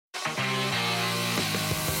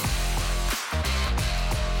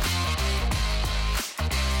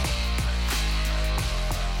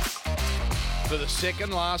for the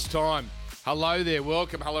second last time. Hello there,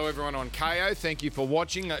 welcome. Hello everyone on KO. Thank you for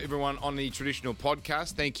watching. Everyone on the traditional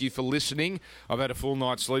podcast, thank you for listening. I've had a full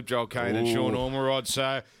night's sleep, Joel Kane and Sean Ormerod,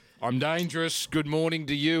 so I'm dangerous. Good morning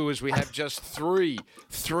to you as we have just three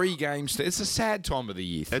games. It's a sad time of the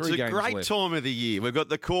year. It's a great left. time of the year. We've got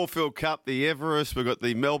the Caulfield Cup, the Everest, we've got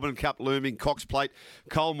the Melbourne Cup looming, Cox Plate,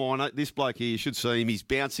 Coal Miner. This bloke here, you should see him. He's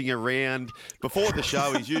bouncing around. Before the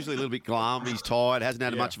show, he's usually a little bit glum. He's tired, hasn't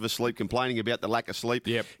had much of a sleep, complaining about the lack of sleep.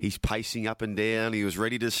 Yep. He's pacing up and down. He was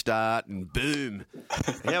ready to start, and boom.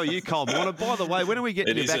 How are you, Coal Miner? By the way, when are we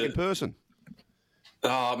getting you back in person?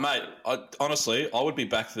 Oh, mate, honestly, I would be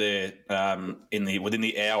back there within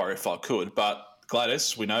the hour if I could. But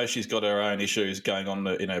Gladys, we know she's got her own issues going on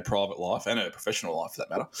in her private life and her professional life, for that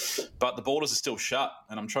matter. But the borders are still shut,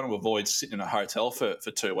 and I'm trying to avoid sitting in a hotel for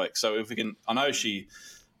 2 weeks. So if we can, I know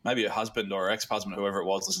maybe her husband or her ex-husband, whoever it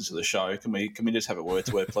was, listens to the show. Can we just have a word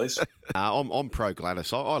to her, please? I'm pro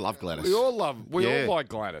Gladys. I love Gladys. We all like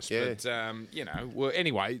Gladys. Yeah. But, well,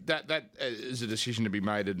 anyway, that is a decision to be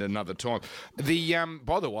made at another time.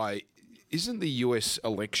 By the way, isn't the US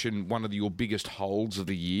election one of your biggest holds of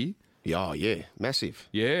the year? Oh, yeah. Massive.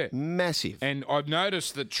 Yeah. Massive. And I've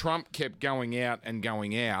noticed that Trump kept going out,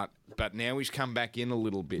 but now he's come back in a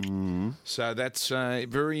little bit. So that's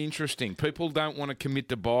very interesting. People don't want to commit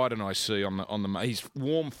to Biden, I see, on the he's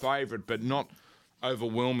warm favourite, but not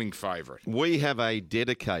overwhelming favourite. We have a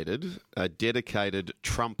dedicated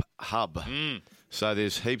Trump hub. So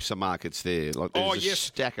there's heaps of markets there. Like there's a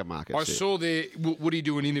stack of markets I there. saw there, Woody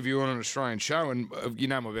do an interview on an Australian show, and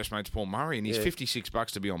my best mate's Paul Murray, and he's $56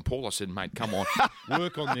 to be on Paul. I said, mate, come on,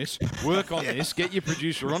 work on this, get your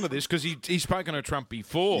producer onto this, because he's spoken to Trump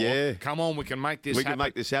before. Yeah. Come on, we can make this happen. We can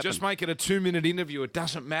make this happen. Just make it a 2-minute interview. It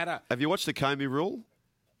doesn't matter. Have you watched the Comey Rule?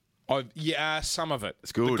 Some of it.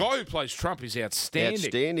 It's good. The guy who plays Trump is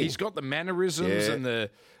outstanding. He's got the mannerisms and the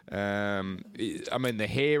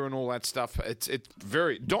hair and all that stuff. It's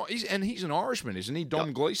very. And he's an Irishman, isn't he?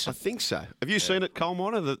 Don Gleeson. I think so. Have you seen it, Coal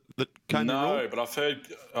Miner? The Comey Rule? No, but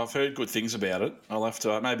I've heard good things about it. I'll have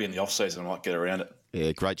to maybe in the off season I might get around it.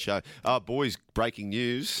 Yeah, great show. Oh, boys, breaking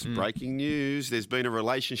news. Breaking news. There's been a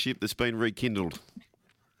relationship that's been rekindled.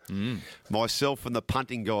 Myself and the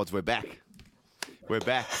punting gods, we're back. We're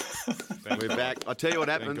back. I'll tell you what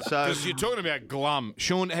happened. Because you're talking about glum.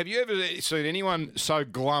 Sean, have you ever seen anyone so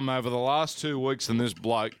glum over the last 2 weeks than this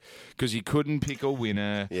bloke? Because he couldn't pick a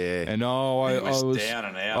winner. Yeah. And he was down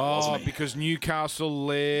and out, wasn't he? Because Newcastle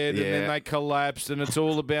led and then they collapsed and it's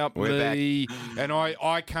all about me. Back. And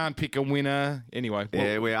I can't pick a winner. Anyway.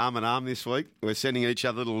 We're arm in arm this week. We're sending each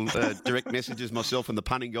other little direct messages, myself and the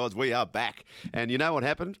punting gods. We are back. And you know what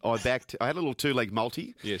happened? I had a little 2-leg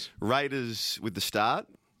multi. Yes. Raiders with the start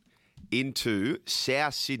into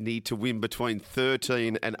South Sydney to win between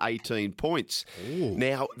 13 and 18 points. Ooh.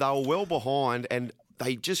 Now, they were well behind and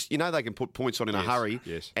they just, they can put points on in a hurry.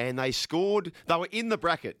 Yes. And they scored. They were in the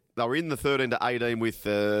bracket. They were in the 13 to 18 with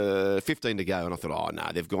 15 to go. And I thought, no,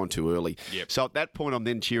 they've gone too early. Yep. So at that point, I'm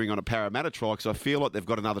then cheering on a Parramatta try because I feel like they've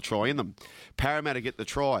got another try in them. Parramatta get the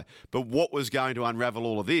try. But what was going to unravel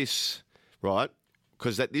all of this, right,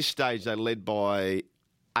 because at this stage they led by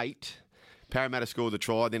 8. Parramatta scored the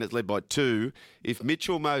try, then it's led by 2. If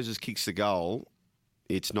Mitchell Moses kicks the goal,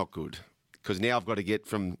 it's not good. Because now I've got to get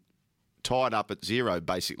from tied up at 0,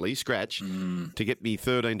 basically, scratch, to get me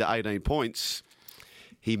 13 to 18 points.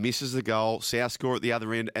 He misses the goal, South score at the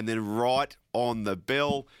other end, and then right on the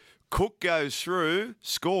bell, Cook goes through,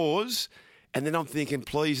 scores, and then I'm thinking,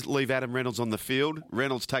 please leave Adam Reynolds on the field.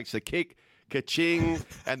 Reynolds takes the kick. Ka-ching,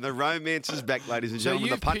 and the romance is back, ladies and gentlemen.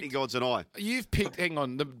 The punting gods and I. You've picked, hang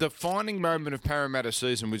on, the defining moment of Parramatta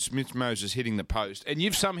season was Smith Moses hitting the post, and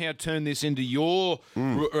you've somehow turned this into your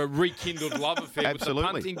rekindled love affair with the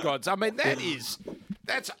punting gods. I mean,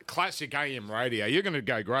 that's classic AM radio. You're going to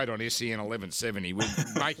go great on SEN 1170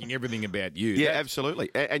 with making everything about you. Yeah, absolutely.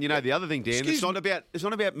 And the other thing, Dan, it's not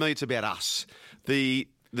about me, it's about us. The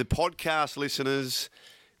podcast listeners.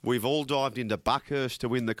 We've all dived into Buckhurst to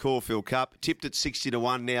win the Caulfield Cup, tipped at 60 to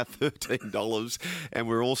 1, now $13, and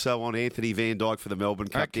we're also on Anthony Van Dyke for the Melbourne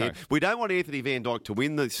Cup. Okay. We don't want Anthony Van Dyke to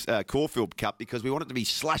win this Caulfield Cup because we want it to be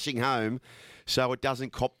slashing home so it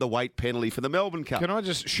doesn't cop the weight penalty for the Melbourne Cup. Can I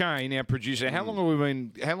just, Shane, our producer, how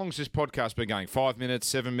long's this podcast been going? 5 minutes,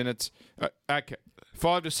 7 minutes? Okay,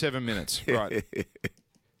 5 to 7 minutes, right.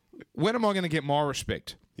 When am I going to get my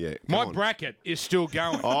respect? Yeah, my bracket is still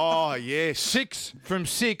going. Oh, yes. 6 from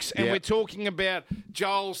 6, and we're talking about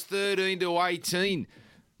Joel's 13 to 18.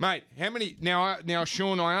 Mate, how many... Now,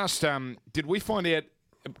 Sean, I asked, did we find out...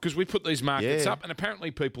 Because we put these markets up, and apparently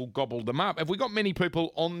people gobbled them up. Have we got many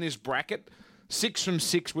people on this bracket 6 from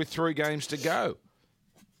 6 with 3 games to go.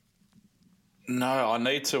 No, I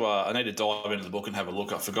need to dive into the book and have a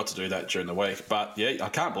look. I forgot to do that during the week, but yeah, I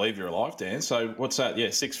can't believe you're alive, Dan. So what's that? Yeah,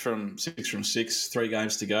 6 from 6, 3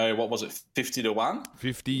 games to go. What was it? 50 to 1?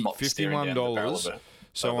 $51.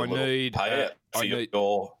 So I need payout for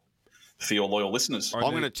your loyal listeners.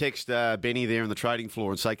 I'm going to text Benny there on the trading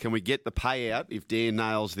floor and say, can we get the payout if Dan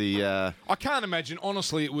nails the... I can't imagine,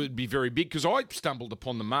 honestly, it would be very big because I stumbled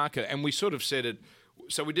upon the market and we sort of said it.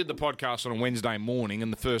 So we did the podcast on a Wednesday morning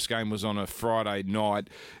and the first game was on a Friday night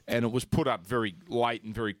and it was put up very late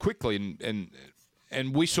and very quickly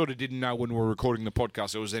and we sort of didn't know when we were recording the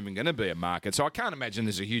podcast there was even going to be a market. So I can't imagine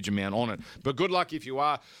there's a huge amount on it. But good luck if you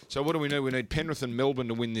are. So what do we need? We need Penrith and Melbourne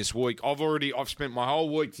to win this week. I've spent my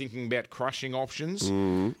whole week thinking about crushing options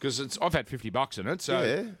because I've had $50 in it,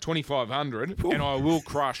 so $2,500 and I will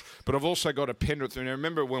crush. But I've also got a Penrith. And I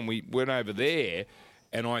remember when we went over there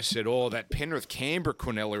and I said, that Penrith-Canberra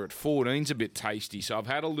Quinella at 14 is a bit tasty. So I've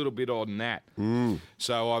had a little bit on that.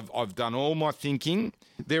 So I've done all my thinking.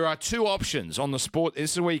 There are 2 options on the sport.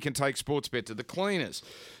 This is where you can take Sportsbet to the cleaners.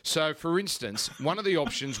 So, for instance, one of the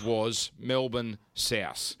options was Melbourne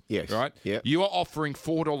South. Yes. Right? Yep. You are offering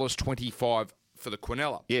 $4.25 for the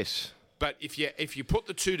Quinella. Yes. But if you put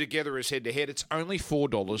the 2 together as head-to-head, it's only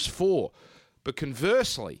 $4.04. But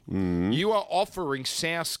conversely, you are offering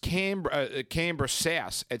Canberra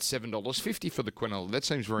South at $7.50 for the Quinella. That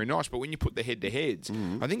seems very nice. But when you put the head-to-heads,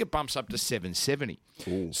 I think it bumps up to $7.70.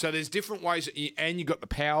 So there's different ways, and you got the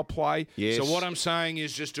power play. Yes. So what I'm saying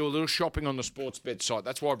is just do a little shopping on the Sportsbet site.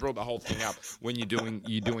 That's why I brought the whole thing up when you're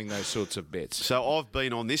doing those sorts of bets. So I've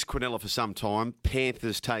been on this Quinella for some time.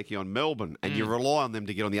 Panthers taking on Melbourne, and you rely on them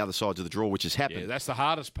to get on the other sides of the draw, which has happened. Yeah, that's the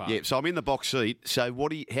hardest part. Yeah, so I'm in the box seat. So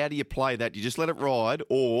how do you play that? You just let it ride,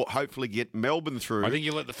 or hopefully get Melbourne through. I think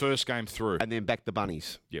you let the first game through, and then back the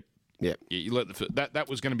bunnies. Yep. Yeah. Yeah, you let that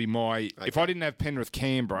was going to be my. Okay. If I didn't have Penrith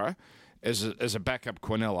Canberra as a backup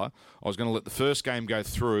Quinella, I was going to let the first game go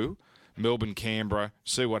through, Melbourne Canberra,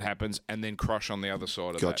 see what happens, and then crush on the other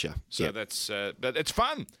side of that. Gotcha. So that's but it's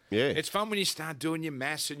fun. Yeah, it's fun when you start doing your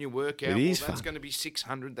maths and your workout. It is that's fun. going to be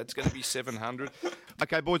 600. That's going to be 700.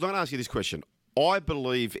 Okay, boys, I'm going to ask you this question. I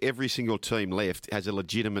believe every single team left has a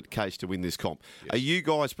legitimate case to win this comp. Yes. Are you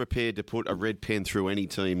guys prepared to put a red pen through any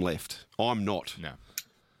team left? I'm not.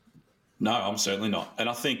 No, I'm certainly not. And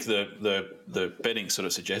I think the betting sort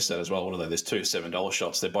of suggests that as well. What are they? There's 2 $7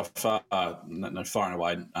 shots. They're by far and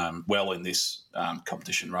away well in this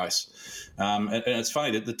competition race. And it's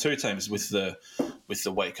funny that the 2 teams with the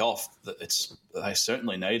week off, they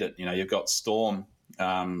certainly need it. You know, you've got Storm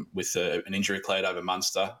with an injury cloud over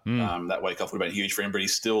Munster. That week off would have been huge for him, but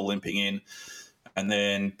he's still limping in. And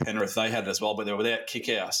then Penrith, they had it as well, but they were without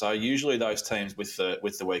kick-out. So usually those teams with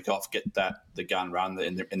the week off get the gun run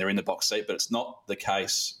and they're in the box seat, but it's not the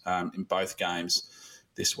case in both games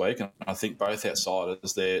this week. And I think both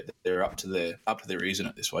outsiders, they're up to their ears in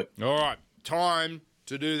it this week. All right, time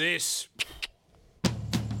to do this.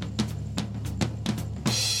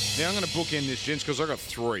 Now I'm going to bookend this, gents, because I got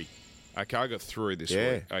 3. Okay, I got 3 this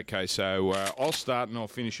week. Okay, so I'll start and I'll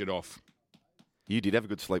finish it off. You did have a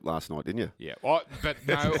good sleep last night, didn't you? Yeah. But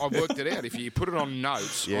no, I worked it out. If you put it on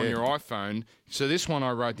notes on your iPhone, so this one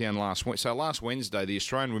I wrote down last Wednesday, the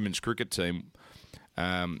Australian women's cricket team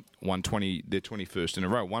won their 21st in a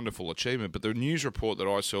row. Wonderful achievement. But the news report that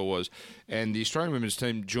I saw was, and the Australian women's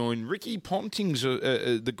team joined Ricky Ponting's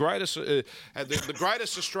the greatest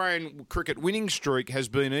Australian cricket winning streak has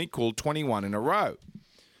been equalled 21 in a row.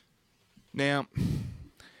 Now,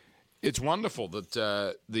 it's wonderful that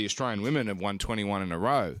the Australian women have won 21 in a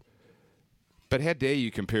row. But how dare you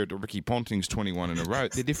compare it to Ricky Ponting's 21 in a row?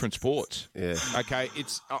 They're different sports. Yeah. Okay,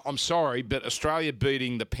 I'm sorry, but Australia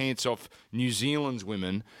beating the pants off New Zealand's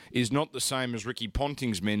women is not the same as Ricky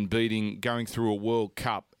Ponting's men going through a World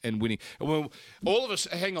Cup and winning. Well, all of us,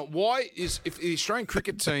 hang on, if the Australian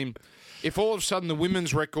cricket team, if all of a sudden the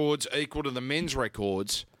women's records equal to the men's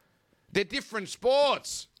records, they're different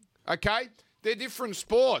sports, okay? They're different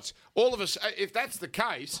sports. All of us, if that's the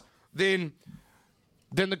case, then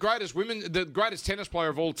the greatest tennis player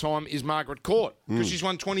of all time is Margaret Court because she's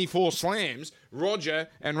won 24 slams. Roger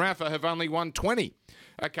and Rafa have only won 20.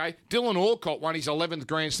 Okay, Dylan Alcott won his 11th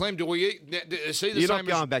Grand Slam. Do we see the You're same? not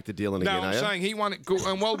going back to Dylan again, No, I'm saying he won it,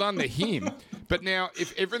 and well done to him. But now,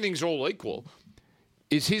 if everything's all equal,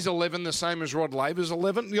 is his 11 the same as Rod Laver's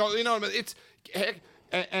 11? You know what I mean? It's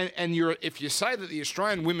and if you say that the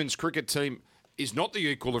Australian women's cricket team is not the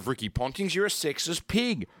equal of Ricky Ponting's, you're a sexist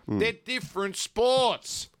pig. They're different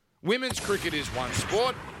sports. Women's cricket is one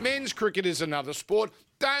sport. Men's cricket is another sport.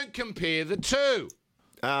 Don't compare the two.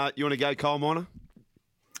 You want to go, Coal Miner?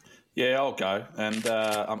 Yeah, I'll go. And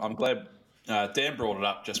I'm glad Dan brought it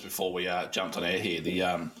up just before we jumped on air here.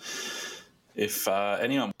 If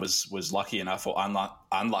anyone was lucky enough or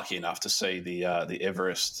unlucky enough to see the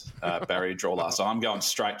Everest barrier draw last night, I'm going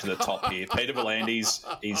straight to the top here. Peter V'landys,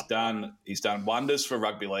 he's done wonders for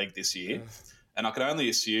rugby league this year, and I can only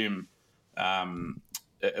assume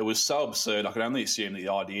it was so absurd. I could only assume the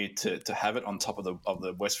idea to have it on top of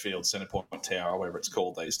the Westfield Centrepoint Tower, or whatever it's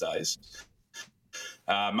called these days,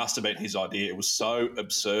 must have been his idea. It was so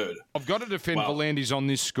absurd. I've got to defend V'landys on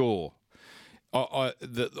this score.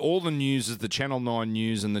 All the news is the Channel 9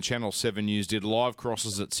 News and the Channel 7 News did live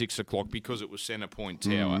crosses at 6 o'clock because it was Centrepoint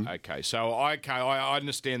Tower. Mm-hmm. Okay, so I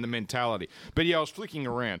understand the mentality. But, yeah, I was flicking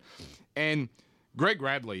around. And Greg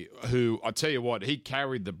Radley, who, I tell you what, he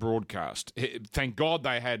carried the broadcast. Thank God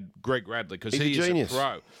they had Greg Radley because he is a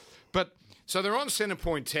pro. But, so they're on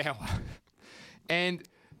Centrepoint Tower. And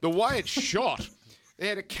the way it's shot, they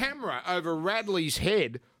had a camera over Radley's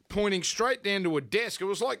head pointing straight down to a desk. It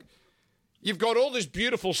was like... You've got all this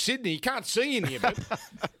beautiful Sydney. You can't see any of it.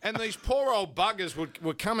 And these poor old buggers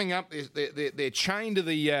were coming up. They're chained to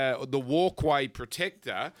the walkway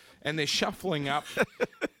protector, and they're shuffling up,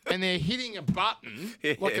 and they're hitting a button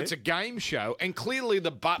like it's a game show. And clearly the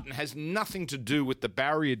button has nothing to do with the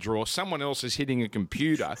barrier draw. Someone else is hitting a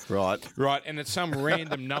computer. Right. And it's some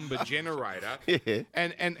random number generator. Yeah.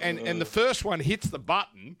 And the first one hits the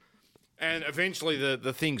button, and eventually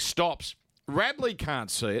the thing stops. Radley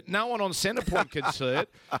can't see it. No one on Centrepoint can see it.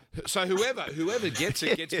 So whoever gets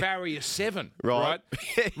it gets barrier 7. Right?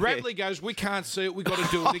 Radley goes, we can't see it. We've got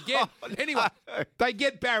to do it again. Anyway, they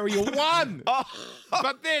get barrier 1.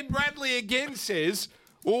 But then Radley again says,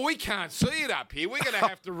 well, we can't see it up here. We're going to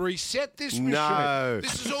have to reset this machine. No.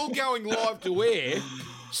 This is all going live to air.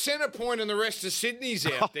 Centrepoint and the rest of Sydney's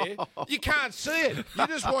out there. You can't see it. You're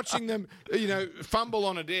just watching them, fumble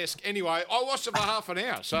on a desk. Anyway, I watched it for half an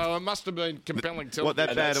hour, so it must have been compelling television. What,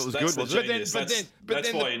 that bad it was good, was it?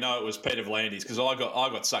 That's why you know it was Peter V'landys, because I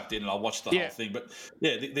got sucked in and I watched the whole thing. But,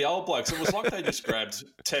 yeah, the old blokes, it was like they just grabbed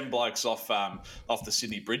 10 blokes off the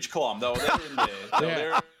Sydney Bridge climb. They were there in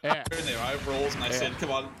there. They were in their overalls, and they said,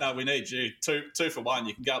 come on, no, we need you. Two for one.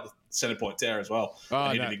 You can go up the Centrepoint Tower as well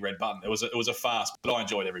and hit a big red button. It was a fast, but I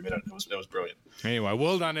enjoyed every minute. It was brilliant. Anyway,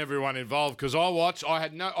 well done everyone involved, because I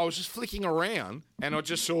was just flicking around and I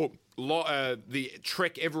just saw the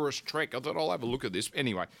Everest Trek. I thought I'll have a look at this.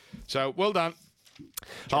 Anyway, so well done.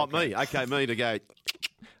 Me. Okay, me to go.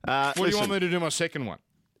 What do you want me to do my second one?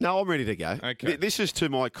 No, I'm ready to go. Okay. This is to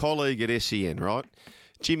my colleague at SEN, right?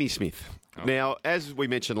 Jimmy Smith. Oh. Now, as we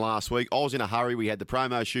mentioned last week, I was in a hurry. We had the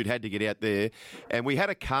promo shoot, had to get out there, and we had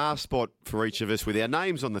a car spot for each of us with our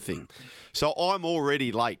names on the thing. So I'm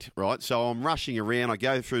already late, right? So I'm rushing around. I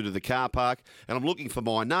go through to the car park, and I'm looking for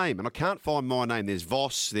my name, and I can't find my name. There's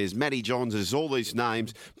Voss, there's Matty Johns, there's all these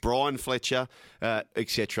names, Brian Fletcher,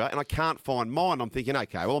 etc., and I can't find mine. I'm thinking,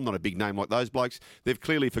 okay, well, I'm not a big name like those blokes. They've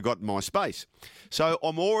clearly forgotten my space. So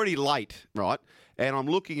I'm already late, right? And I'm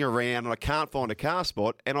looking around and I can't find a car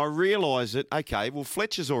spot, and I realise that, okay, well,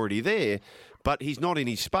 Fletcher's already there, but he's not in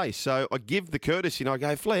his space. So I give the courtesy and I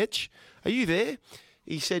go, Fletch, are you there?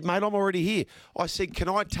 He said, mate, I'm already here. I said, can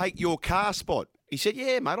I take your car spot? He said,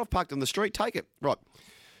 yeah, mate, I've parked on the street, take it. Right.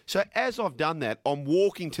 So as I've done that, I'm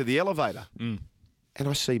walking to the elevator and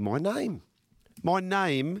I see my name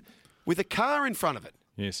with a car in front of it.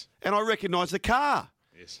 Yes. And I recognise the car.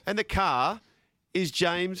 Yes. And the car is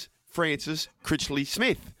James Francis Critchley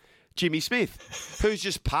Smith, Jimmy Smith, who's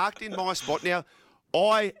just parked in my spot. Now,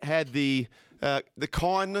 I had the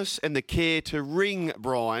kindness and the care to ring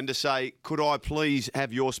Brian to say, could I please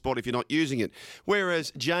have your spot if you're not using it?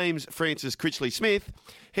 Whereas James Francis Critchley Smith,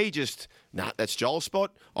 he just, that's Joel's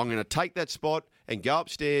spot. I'm going to take that spot and go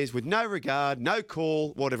upstairs with no regard, no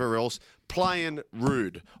call, whatever else, playing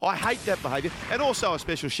rude. I hate that behaviour. And also a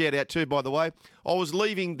special shout out too, by the way, I was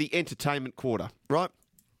leaving the entertainment quarter, right?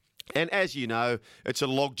 And as you know, it's a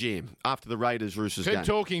log jam after the Raiders-Roosters game. Keep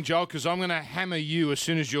talking, Joel, because I'm going to hammer you as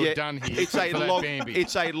soon as you're done here. It's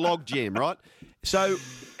a log jam, right? So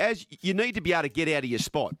as you need to be able to get out of your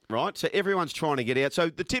spot, right? So everyone's trying to get out. So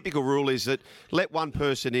the typical rule is that let one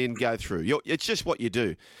person in, go through. It's just what you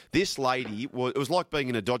do. This lady, it was like being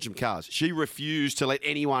in a Dodgem Cars. She refused to let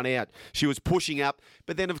anyone out. She was pushing up.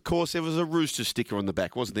 But then, of course, there was a Rooster sticker on the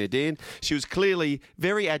back, wasn't there, Dan? She was clearly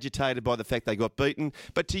very agitated by the fact they got beaten.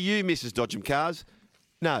 But to you, Mrs. Dodgem Cars,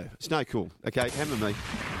 no, it's no cool. Okay, hammer me.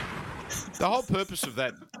 The whole purpose of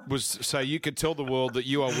that was so you could tell the world that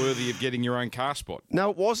you are worthy of getting your own car spot. No,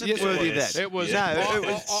 it wasn't worthy of that. It was.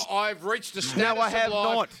 No, I've reached a status No, I have of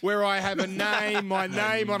life not. where I have my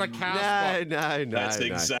name on a car spot. No. That's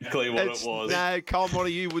exactly what it was. No, Cole Motter,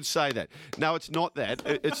 you would say that. No, it's not that.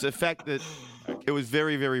 It's the fact that it was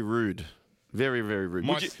very, very rude. Very, very rude.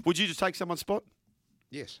 Would you just take someone's spot?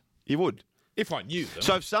 Yes. You would. If I knew them.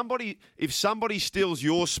 So if somebody steals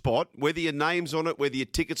your spot, whether your name's on it, whether your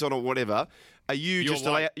ticket's on it, whatever, are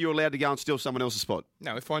you're allowed to go and steal someone else's spot?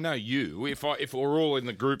 No, if I know you, if we're all in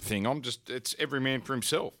the group thing, it's every man for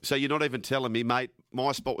himself. So you're not even telling me, mate,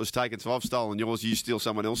 my spot was taken, so I've stolen yours, you steal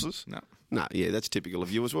someone else's? No, yeah, that's typical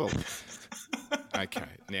of you as well. Okay,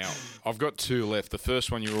 now I've got two left. The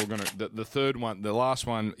first one you're all going to. The third one, the last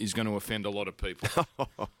one is going to offend a lot of people.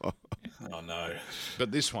 Oh no!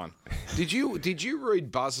 But this one, did you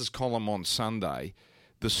read Buzz's column on Sunday?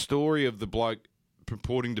 The story of the bloke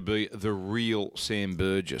purporting to be the real Sam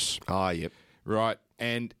Burgess. Oh, yep. Right,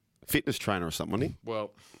 and fitness trainer or something, wasn't he?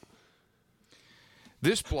 Well,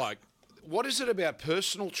 this bloke. What is it about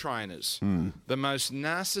personal trainers? The most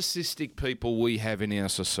narcissistic people we have in our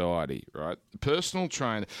society, right? Personal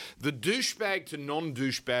trainer. The douchebag to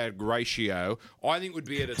non-douchebag ratio, I think, would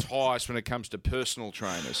be at its highest when it comes to personal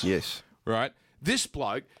trainers. Yes. Right? This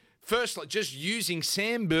bloke, firstly, just using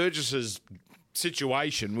Sam Burgess's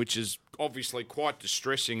situation, which is obviously quite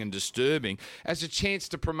distressing and disturbing, as a chance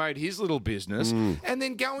to promote his little business, and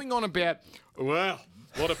then going on about, well,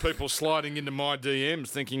 a lot of people sliding into my DMs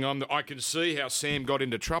thinking I can see how Sam got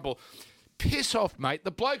into trouble. Piss off, mate.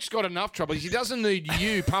 The bloke's got enough trouble. He doesn't need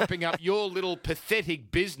you pumping up your little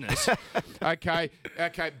pathetic business,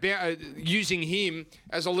 using him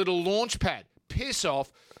as a little launch pad. Piss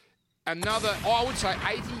off. I would say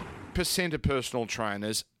 80% of personal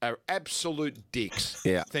trainers are absolute dicks.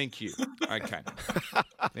 Yeah. Thank you. Okay.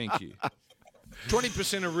 Thank you.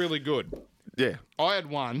 20% are really good. Yeah. I had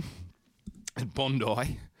one at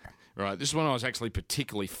Bondi, right? This is when I was actually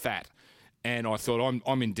particularly fat, and I thought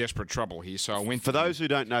I'm in desperate trouble here, so I went. For those who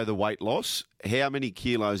don't know the weight loss, how many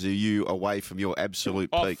kilos are you away from your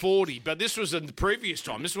absolute peak? 40, but this was in the previous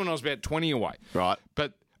time. This is when I was about 20 away. Right.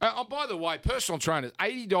 But by the way, personal trainers,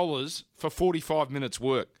 $80 for 45 minutes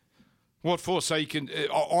work. What for? So you can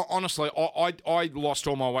honestly, I lost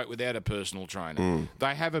all my weight without a personal trainer.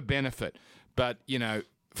 They have a benefit, but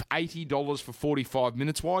 $80 for 45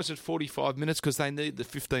 minutes. Why is it 45 minutes? Because they need the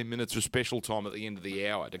 15 minutes of special time at the end of the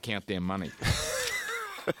hour to count their money.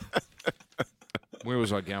 Where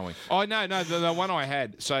was I going? Oh, no, the one I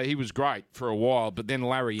had, so he was great for a while, but then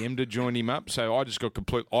Larry Emder joined him up, so I just got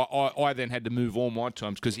complete. I then had to move all my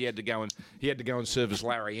times because he had to go and service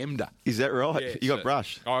Larry Emder. Is that right? Yeah, you got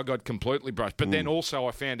brushed. I got completely brushed. But then also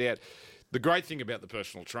I found out the great thing about the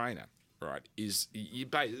personal trainer, right, is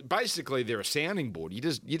basically they're a sounding board. You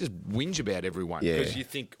just whinge about everyone because you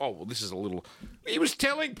think, oh, well, this is a little... He was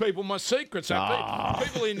telling people my secrets. So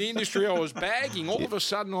people in the industry I was bagging, all of a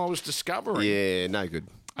sudden I was discovering. Yeah, no good.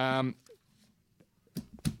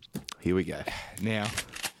 Here we go. Now,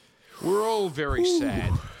 we're all very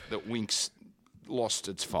sad that Winx lost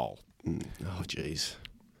its foal. Oh, jeez.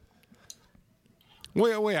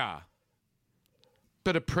 We are.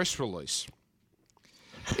 But a press release.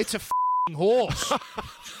 It's a horse.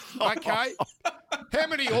 Okay? How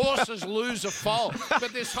many horses lose a foal?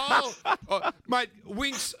 But this whole... mate,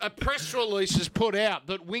 Winx, a press release is put out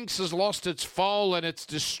that Winx has lost its foal and it's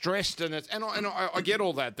distressed and I get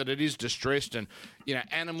all that it is distressed and,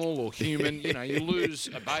 animal or human, you lose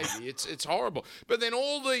a baby. It's horrible. But then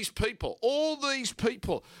all these people,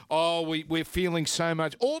 oh, we're feeling so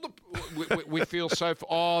much. We feel so...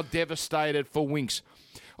 devastated for Winx.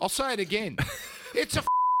 I'll say it again. It's a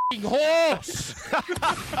horse.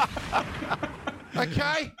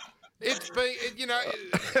 Okay? It's been,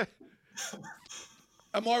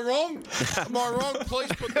 am I wrong? Am I wrong?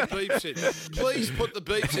 Please put the beeps in. Please put the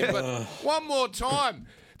beeps in. But one more time.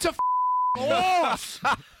 It's a horse.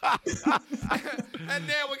 And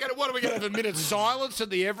now we're going to, what are we going to have, a minute's silence at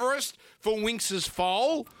the Everest for Winx's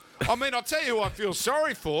foal? I mean, I'll tell you who I feel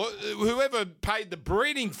sorry for. Whoever paid the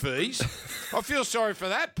breeding fees, I feel sorry for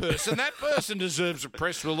that person. That person deserves a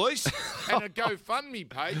press release and a GoFundMe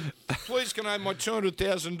page. Please can I have my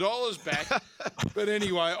 $200,000 back? But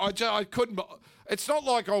anyway, I couldn't... It's not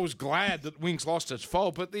like I was glad that Winx lost its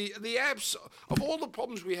foal, but the abs of all the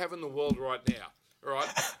problems we have in the world right now, right?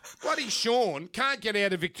 Bloody Sean can't get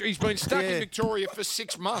out of Victoria. He's been stuck in Victoria for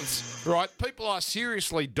 6 months, right? People are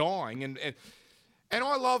seriously dying and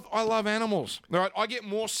I love animals. Right? I get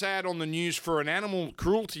more sad on the news for an animal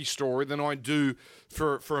cruelty story than I do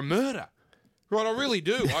for a murder. Right, I really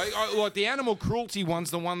do. I like the animal cruelty one's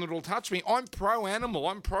the one that'll touch me. I'm pro-animal.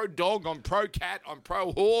 I'm pro-dog. I'm pro-cat. I'm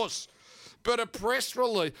pro-horse. But a press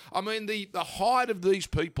release, I mean, the height of these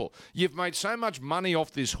people, you've made so much money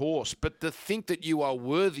off this horse, but to think that you are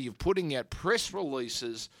worthy of putting out press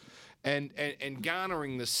releases and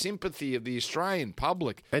garnering the sympathy of the Australian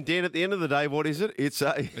public. And Dan, at the end of the day, what is it? It's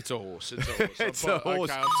a horse. It's a horse. It's a horse.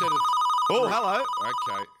 Okay, I've said it. Oh, hello.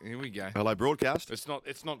 Okay, here we go. Hello, broadcast. It's not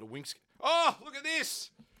the Winx. Oh, look at this.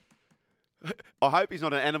 I hope he's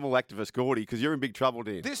not an animal activist, Gordy, because you're in big trouble,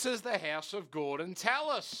 Dan. This is the house of Gordon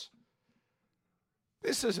Tallis.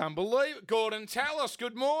 This is unbelievable. Gordon Tallis,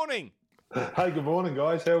 good morning. Hey, good morning,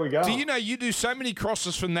 guys. How we going? Do you know you do so many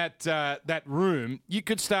crosses from that room, you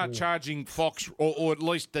could start charging Fox or at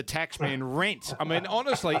least the taxman rent. I mean,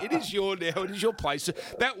 honestly, it is your place.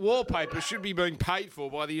 That wallpaper should be being paid for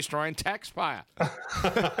by the Australian taxpayer.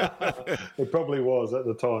 It probably was at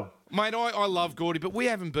the time. Mate, I love Gordy, but we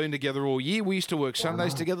haven't been together all year. We used to work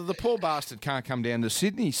Sundays together. The poor bastard can't come down to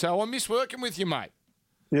Sydney, so I miss working with you, mate.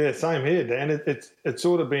 Yeah, same here, Dan. It's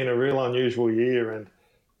sort of been a real unusual year, and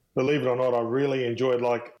believe it or not, I really enjoyed,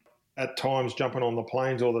 like, at times jumping on the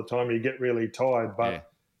planes all the time. You get really tired, but,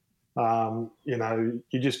 you know,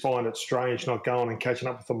 you just find it strange not going and catching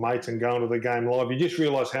up with the mates and going to the game live. You just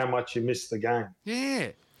realise how much you miss the game.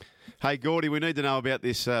 Yeah. Hey, Gordy, we need to know about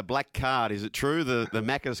this black card. Is it true, the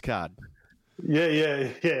Macca's card? Yeah.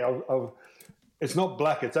 It's not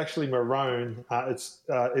black. It's actually maroon.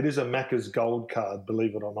 It is a Macca's gold card,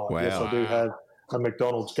 believe it or not. Wow. Yes, I do have a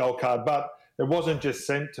McDonald's gold card, but it wasn't just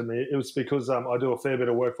sent to me. It was because I do a fair bit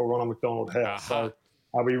of work for Ronald McDonald House. So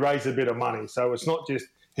we raise a bit of money. So it's not just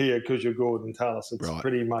here because you're Gordon Tallis. It's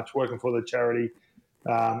pretty much working for the charity,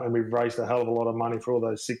 and we've raised a hell of a lot of money for all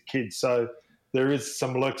those sick kids. So there is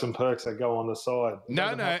some lurks and perks that go on the side.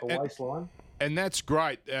 The waistline. And that's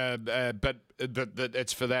great, but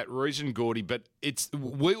it's for that reason, Gordy. But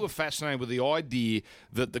we were fascinated with the idea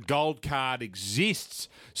that the gold card exists.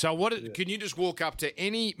 So can you just walk up to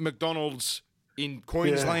any McDonald's in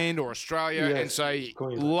Queensland or Australia and say,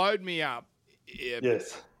 "Load me up"?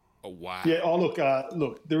 Yes. Oh, wow. Yeah. Oh,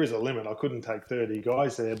 look. There is a limit. I couldn't take 30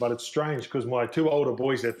 guys there, but it's strange because my two older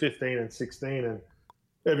boys, they're 15 and 16, and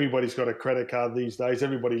everybody's got a credit card these days.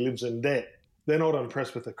 Everybody lives in debt. They're not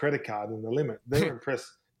impressed with the credit card and the limit. They're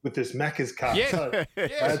impressed with this Macca's card. Yeah. So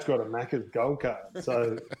Dad's got a Macca's gold card.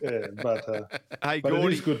 So, yeah, but hey, but Gordy,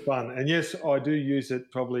 it is good fun. And, yes, I do use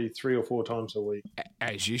it probably 3 or 4 times a week.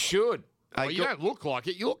 As you should. Well, you don't look like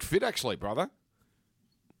it. You look fit, actually, brother.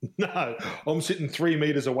 No, I'm sitting 3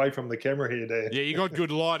 meters away from the camera here, Dan. Yeah, you got good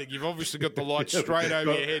lighting. You've obviously got the light straight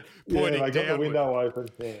over your head, pointing I got downward. the window open.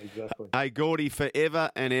 Yeah, exactly. Hey, Gordy, forever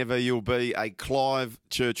and ever you'll be a Clive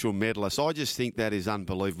Churchill medalist. I just think that is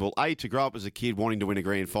unbelievable. To grow up as a kid wanting to win a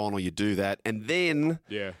grand final, you do that. And then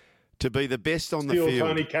to be the best on the field.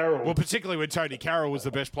 Tony Carroll. Well, particularly when Tony Carroll was the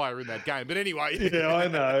best player in that game. But anyway. Yeah, I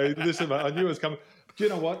know. Listen, mate, I knew it was coming. Do you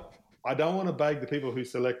know what? I don't want to bag the people who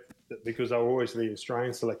select it because they were always the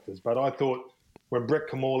Australian selectors. But I thought when Brett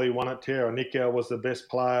Kamali won it, Tara Nickel was the best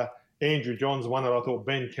player. Andrew Johns won it. I thought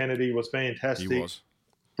Ben Kennedy was fantastic. He was.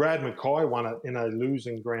 Brad Mackay won it in a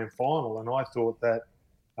losing grand final. And I thought that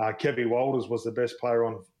Kevin Walters was the best player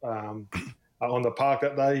on the park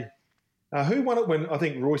that day. Who won it when, I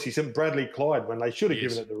think, Royce Simmons, Bradley Clyde, when they should have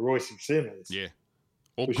given it to Royce Simmons. Yeah.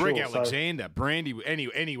 Or Greg Alexander, Brandy.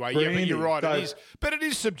 Anyway, yeah, but you're right. It is, but it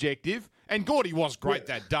is subjective. And Gordy was great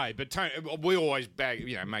that day. But we always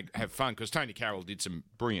have fun because Tony Carroll did some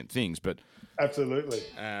brilliant things. But absolutely.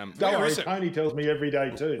 Tony tells me every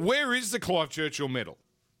day too. Where is the Clive Churchill medal?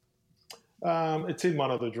 It's in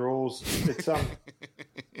one of the drawers.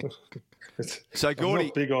 So Gordy, I'm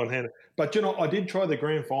not big on hand, but I did try the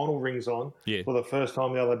grand final rings on for the first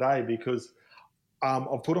time the other day because. I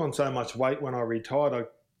put on so much weight when I retired, I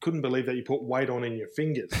couldn't believe that you put weight on in your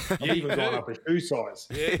fingers. I've even gone up a shoe size.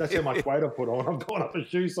 Yeah. That's how much weight I put on. I've gone up a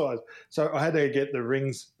shoe size. So I had to get the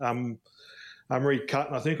rings recut.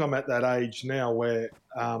 And I think I'm at that age now where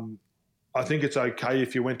I think it's okay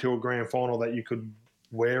if you went to a grand final that you could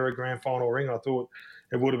wear a grand final ring. I thought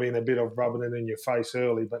it would have been a bit of rubbing it in your face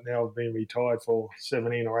early, but now I've been retired for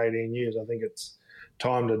 17 or 18 years. I think it's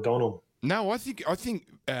time to don them. No, I think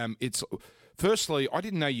it's... Firstly, I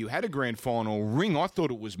didn't know you had a grand final ring. I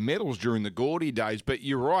thought it was medals during the Gordy days. But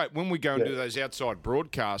you're right. When we go and do those outside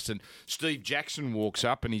broadcasts and Steve Jackson walks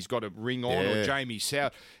up and he's got a ring on or Jamie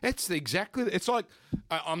South, it's like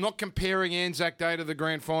I'm not comparing Anzac Day to the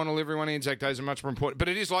grand final. Everyone, Anzac Days are much more important. But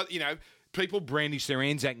it is like, people brandish their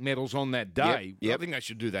Anzac medals on that day. Yep. I think they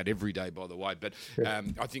should do that every day, by the way. But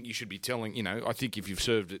I think you should be telling, I think if you've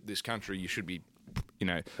served this country, you should be you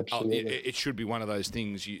know, it should be one of those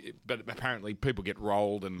things. But apparently people get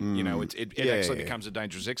rolled, and you know, it actually becomes a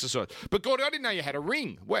dangerous exercise. But Gordy, I didn't know you had a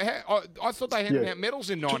ring. I thought they handed out medals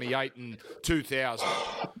in '98 and 2000.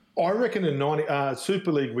 I reckon in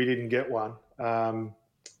Super League we didn't get one,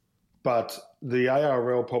 but the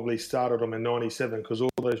ARL probably started them in '97 because all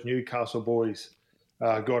those Newcastle boys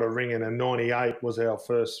got a ring, and in '98 was our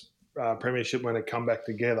first premiership when it come back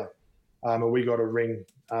together. And we got a ring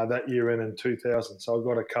that year in 2000. So I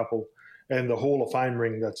got a couple. And the Hall of Fame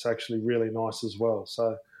ring, that's actually really nice as well.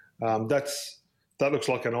 So that looks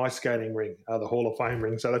like an ice skating ring, the Hall of Fame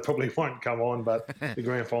ring. So they probably won't come on, but the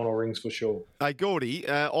grand final rings for sure. Hey, Gordy,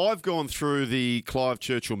 I've gone through the Clive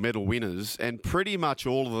Churchill medal winners, and pretty much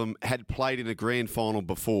all of them had played in a grand final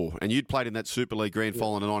before. And you'd played in that Super League grand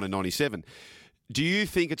final in 1997. Do you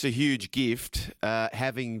think it's a huge gift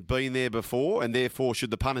having been there before, and therefore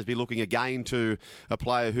should the punters be looking again to a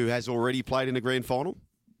player who has already played in a grand final?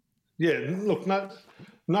 Yeah, look, no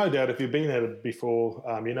doubt if you've been at it before,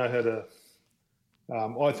 you know how to,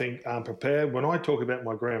 I think, prepare. When I talk about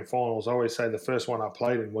my grand finals, I always say the first one I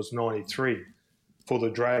played in was 93 for the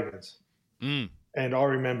Dragons. And I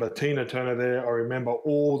remember Tina Turner there. I remember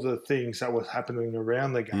all the things that was happening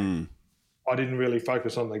around the game. I didn't really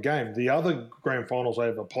focus on the game. The other grand finals I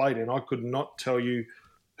ever played in, I could not tell you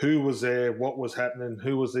who was there, what was happening,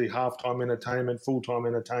 who was the halftime entertainment, full-time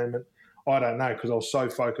entertainment. I don't know because I was so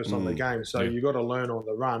focused on the game. So you got to learn on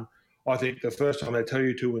the run. I think the first time they tell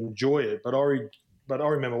you to enjoy it, but I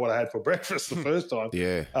remember what I had for breakfast the first time.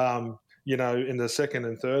 You know, in the second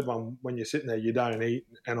and third one, when you're sitting there, you don't eat.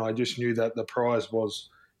 And I just knew that the prize was,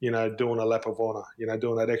 you know, doing a lap of honour, you know,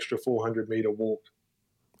 doing that extra 400-metre walk.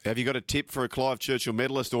 Have you got a tip for a Clive Churchill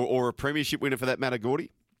medalist or a premiership winner for that matter, Gordy?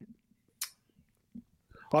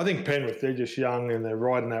 I think Penrith, they're just young and they're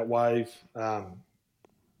riding that wave. I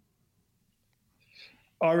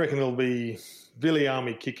reckon it'll be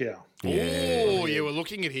Viliami Kikau. Oh, yeah, we're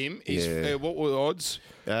looking at him. What were the odds?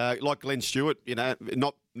 Like Glenn Stewart, you know,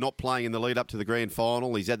 not playing in the lead up to the grand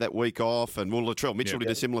final. He's had that week off, and Latrell Mitchell did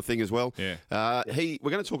a similar thing as well. Yeah. We're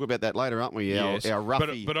going to talk about that later, aren't we? Our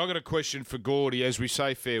roughie. But I got a question for Gordy as we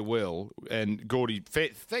say farewell. And Gordy,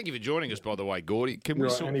 thank you for joining us, by the way, Gordy. Can we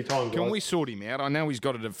sort him out? I know he's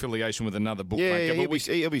got an affiliation with another bookmaker.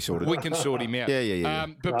 He'll be sorted. We can sort him out. Yeah.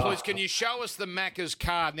 But please, can you show us the Macca's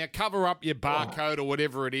card? Now, cover up your barcode or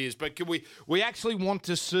whatever it is. But can we actually want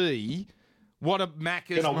to see what a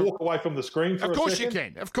Macca's... Can I walk away from the screen for a second? Of course you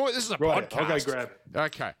can. Of course. This is a podcast. I'll go grab it.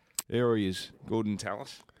 Okay. There he is, Gordon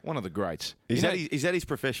Tallis. One of the greats. Is that his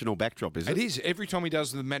professional backdrop, is it? It is. Every time he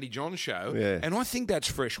does the Matty John show. Yeah. And I think that's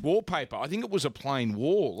fresh wallpaper. I think it was a plain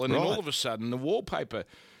wall. And then all of a sudden, the wallpaper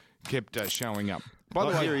kept showing up. By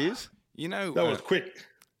the way, here he is. You know... That was quick.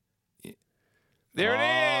 There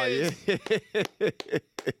it is. Yeah.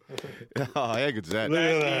 How good's that?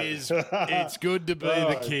 It's good to be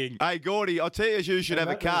the king. Hey, Gordy, I'll tell you, you should have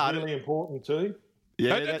a card. Really important too.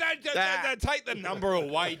 Yeah, don't take the number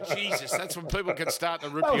away. Jesus, that's when people can start to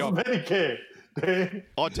rip you off. Medicare.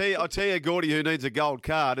 I'll tell you, Gordy, who needs a gold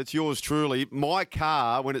card, it's yours truly. My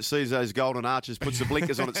car, when it sees those golden arches, puts the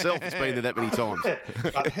blinkers on itself. It's been there that many times.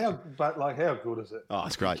 But how good is it? Oh,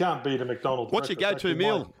 it's great. You can't beat a McDonald's. What's your go-to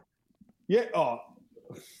meal? Yeah,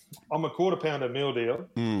 I'm a quarter pounder meal deal,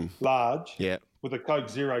 large, with a Coke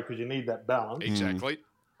Zero because you need that balance. Exactly.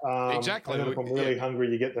 Exactly. And then if I'm really hungry,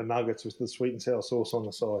 you get the nuggets with the sweet and sour sauce on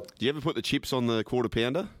the side. Do you ever put the chips on the quarter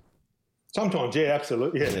pounder? Sometimes, yeah,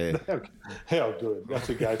 absolutely. Yeah. How good. That's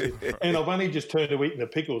a go-to. And I've only just turned to eating the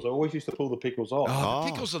pickles. I always used to pull the pickles off. Oh,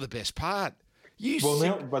 the pickles are the best part.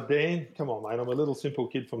 But Dan, come on, mate. I'm a little simple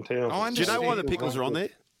kid from town. Do you know why the pickles are on there?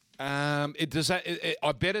 I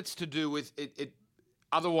bet it's to do with it.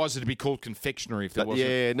 Otherwise, it'd be called confectionery if there wasn't.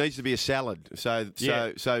 Yeah, it needs to be a salad. You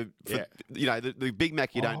know, the Big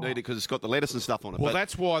Mac you don't need it because it's got the lettuce and stuff on it. Well,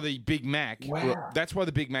 that's why the Big Mac. Wow. That's why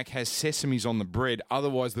the Big Mac has sesames on the bread.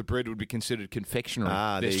 Otherwise, the bread would be considered confectionery.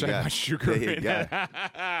 There's so much sugar in it.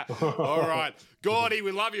 All right, Gordy,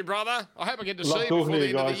 we love you, brother. I hope I get to see you before the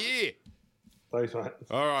end of the year. Thanks, mate.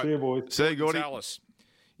 All right, see you, boys. See you, Gordy.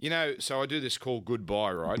 You know, so I do this called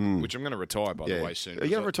Goodbye, right? Which I'm going to retire, by the way, soon. Are you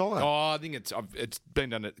going to retire? Oh, I think it's been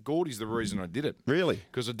done. Gordy's the reason I did it. Really?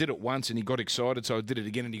 Because I did it once and he got excited, so I did it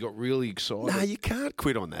again and he got really excited. No, you can't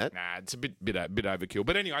quit on that. Nah, it's a bit overkill.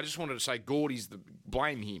 But anyway, I just wanted to say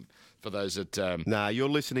blame him for those that... Nah, you're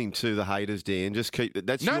listening to the haters, Dan. Just keep...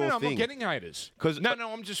 That's your thing. No, I'm not getting haters.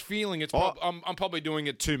 I'm just feeling I'm probably doing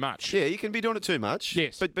it too much. Yeah, you can be doing it too much.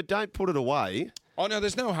 Yes. But don't put it away. Oh, no,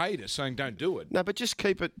 there's no haters saying don't do it. No, but just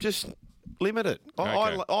keep it... Just limit it.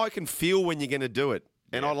 Okay. I can feel when you're going to do it,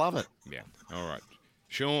 and I love it. Yeah. All right.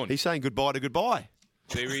 Sean. He's saying goodbye to goodbye.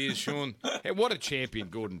 There he is, Sean. Hey, what a champion,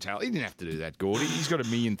 Gordon Talley. He didn't have to do that, Gordy. He's got a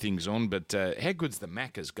million things on, but how good's the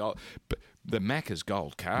Macca's gold? The Macca's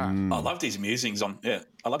gold car. I loved his musings on. Yeah,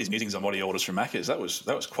 I love his musings on what he orders from Macca's. That was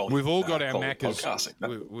quality. We've all got our quality Macca's.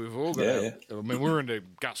 podcasting. We've all got. I mean, we're into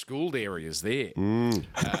Gus Gould areas there. By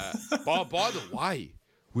the way,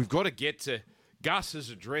 we've got to get to. Gus has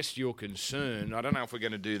addressed your concern. I don't know if we're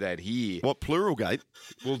going to do that here. What, Pluralgate?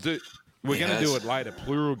 We'll do. We're going to do it later.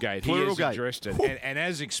 Pluralgate. He has addressed it, and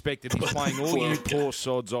as expected, he's playing all you poor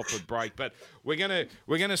sods off at break. But we're going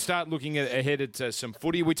to start looking ahead at some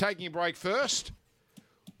footy. Are we taking a break first?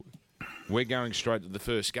 We're going straight to the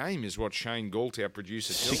first game, is what Shane Galt, our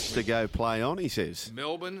producer, tells 6 to go, play on, he says.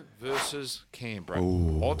 Melbourne versus Canberra.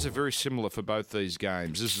 Ooh. Odds are very similar for both these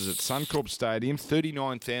games. This is at Suncorp Stadium.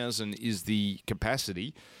 39,000 is the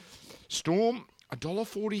capacity. Storm,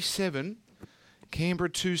 $1.47. Canberra,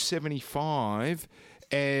 $2.75.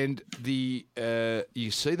 And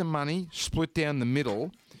you see the money split down the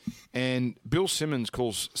middle. And Bill Simmons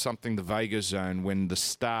calls something the Vegas zone when the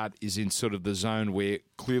start is in sort of the zone where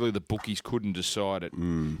clearly the bookies couldn't decide it.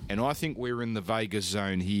 And I think we're in the Vegas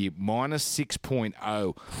zone here, minus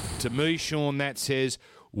 6.0. To me, Sean, that says,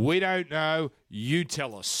 we don't know, you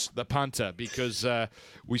tell us, the punter, because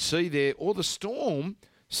we see there, or the Storm,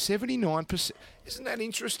 79%. Isn't that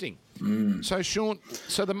interesting? So, Sean,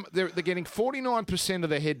 they're getting 49% of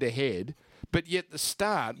the head-to-head, but yet the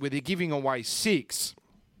start, where they're giving away 6...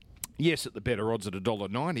 Yes, at the better odds at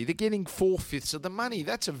 $1.90, they're getting 4/5 of the money.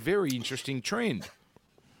 That's a very interesting trend.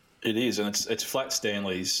 It is, and it's Flat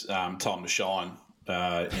Stanley's time to shine.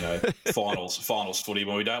 Finals footy.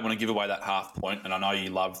 But we don't want to give away that half point, and I know you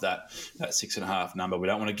love that 6.5 number. We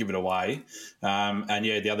don't want to give it away.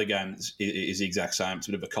 The other game is the exact same. It's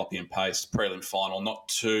a bit of a copy and paste prelim final. Not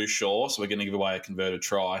too sure, so we're going to give away a converted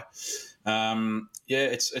try.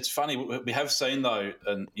 It's funny. We have seen though,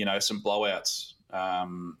 some blowouts.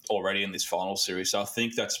 Already in this final series, so I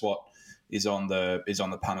think that's what is on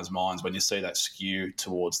the punters' minds when you see that skew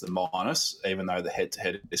towards the minus, even though the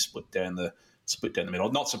head-to-head is split down the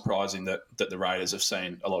middle. Not surprising that the Raiders have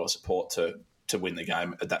seen a lot of support to win the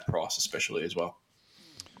game at that price, especially as well.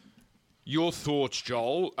 Your thoughts,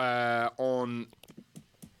 Joel, on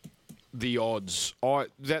the odds?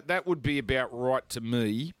 That would be about right to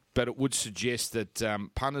me. But it would suggest that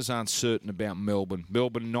punters aren't certain about Melbourne.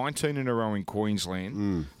 Melbourne, 19 in a row in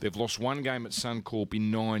Queensland. They've lost one game at Suncorp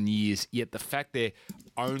in 9 years, yet the fact they're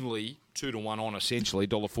only 2-1 on, essentially,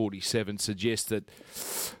 $1.47, suggests that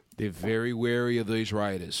they're very wary of these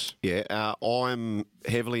Raiders. Yeah, I'm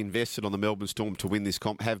heavily invested on the Melbourne Storm to win this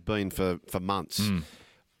comp, have been for months.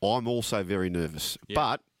 I'm also very nervous. Yeah.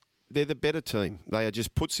 But they're the better team. They are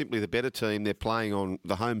just, put simply, the better team. They're playing on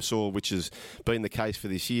the home soil, which has been the case for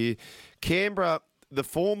this year. Canberra, the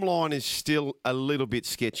form line is still a little bit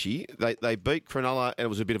sketchy. They beat Cronulla, and it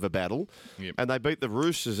was a bit of a battle. Yep. And they beat the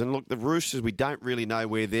Roosters. And look, the Roosters, we don't really know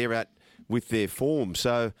where they're at with their form.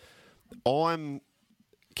 So I'm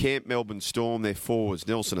Camp Melbourne Storm, their forwards,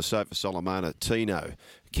 Nelson Asofa Solomona, Tino,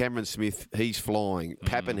 Cameron Smith, he's flying,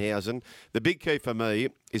 Pappenhausen. The big key for me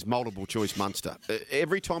is multiple choice Munster.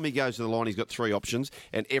 Every time he goes to the line, he's got 3 options,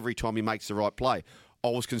 and every time he makes the right play. I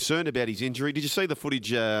was concerned about his injury. Did you see the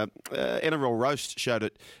footage? NRL Roast showed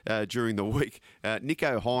it during the week.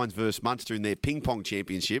 Nico Hines versus Munster in their ping pong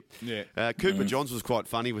championship. Yeah. Cooper Johns was quite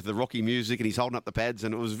funny with the Rocky music, and he's holding up the pads,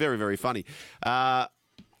 and it was very, very funny.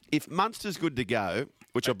 If Munster's good to go,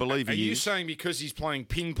 which I believe he is. Are you saying because he's playing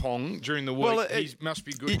ping pong during the week, he must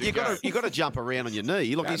be good to go? You've got to jump around on your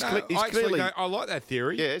knee. Look, he's clearly... I like that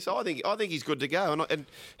theory. Yes, I think he's good to go, and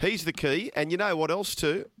he's the key. And you know what else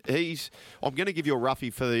too? I'm going to give you a roughie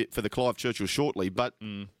for the Clive Churchill shortly, but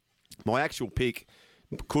my actual pick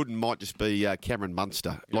might just be Cameron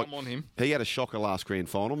Munster. I'm on him. He had a shocker last grand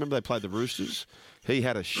final. Remember they played the Roosters? He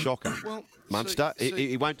had a shocker. Well, Munster.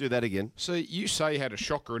 He won't do that again. So you say he had a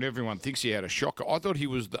shocker, and everyone thinks he had a shocker. I thought he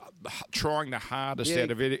was trying the hardest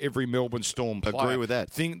out of every Melbourne Storm player. Agree with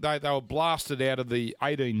that. They were blasted out of the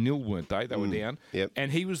 18-0, weren't they? They were down. Yep.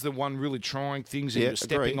 And he was the one really trying things. He was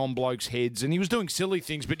stepping on blokes' heads, and he was doing silly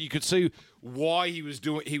things, but you could see why he was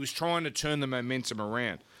doing. He was trying to turn the momentum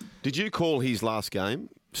around. Did you call his last game?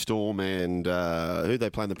 Storm and who they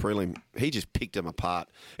play in the prelim, he just picked them apart.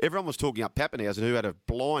 Everyone was talking up Pappenhausen, who had a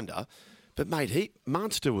blinder, but mate,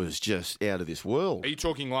 Munster was just out of this world. Are you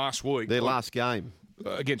talking last week? Their last game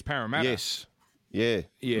against Parramatta. Yes, yeah.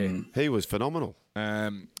 He was phenomenal.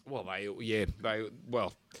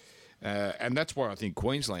 And that's why I think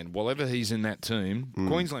Queensland, whatever he's in that team,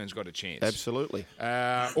 Queensland's got a chance. Absolutely.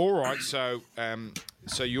 All right, so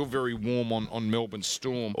you're very warm on Melbourne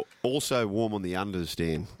Storm. Also warm on the unders,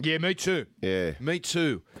 Dan. Yeah, me too. Yeah. Me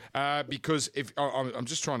too. Because if I'm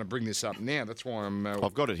just trying to bring this up now, that's why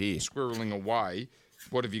I've got it here. Squirreling away.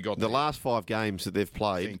 What have you got The there? last 5 games that they've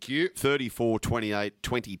played. Thank you. 34, 28,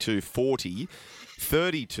 22, 40.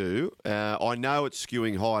 32. I know it's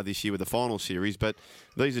skewing high this year with the final series, but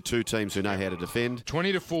these are two teams who know how to defend.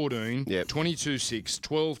 20-14, Yep. 22-6,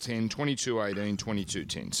 12-10, 22-18,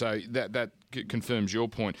 22-10. So that confirms your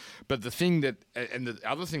point. But the thing that, and the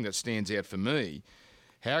other thing that stands out for me,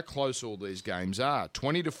 how close all these games are.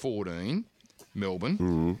 20-14, Melbourne.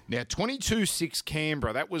 Mm-hmm. Now 22-6,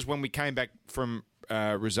 Canberra. That was when we came back from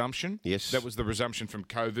resumption. Yes. That was the resumption from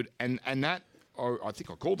COVID, and that I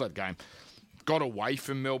think I called that game. Got away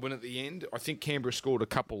from Melbourne at the end. I think Canberra scored a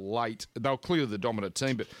couple late. They were clearly the dominant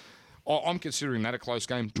team, but I'm considering that a close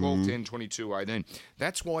game, 12-10, 22-18.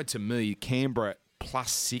 That's why, to me, Canberra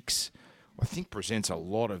 +6, I think presents a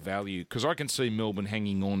lot of value because I can see Melbourne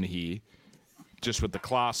hanging on here just with the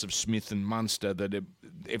class of Smith and Munster that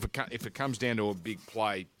if it comes down to a big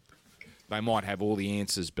play, they might have all the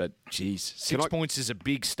answers, but, geez, 6 points is a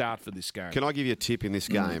big start for this game. Can I give you a tip in this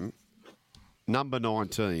game? Number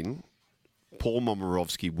 19... Paul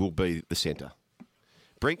Momirovski will be the centre.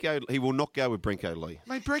 He will not go with Brenko Lee.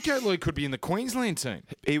 Mate, Brenko Lee could be in the Queensland team.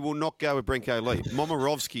 He will not go with Brenko Lee.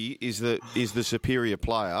 Momirovski is the superior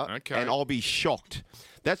player, Okay. and I'll be shocked.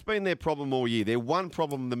 That's been their problem all year. Their one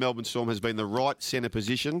problem, the Melbourne Storm, has been the right centre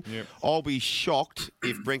position. Yep. I'll be shocked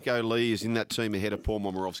if Brenko Lee is in that team ahead of Paul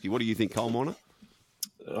Momirovski. What do you think, Cole Miner?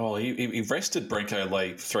 Oh, he rested Brenko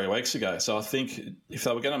Lee 3 weeks ago. So I think if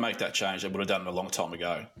they were going to make that change, they would have done it a long time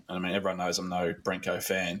ago. And I mean, everyone knows I'm no Brenko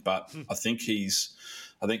fan, but I think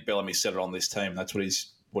Bellamy set it on this team. That's what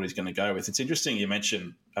he's going to go with. It's interesting you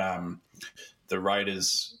mentioned the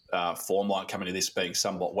Raiders' form line coming to this being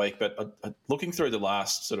somewhat weak, but looking through the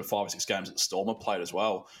last sort of 5 or 6 games that the Storm have played as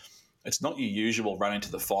well, it's not your usual run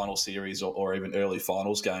into the final series or even early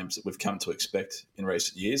finals games that we've come to expect in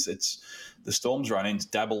recent years. It's the Storm's run-ins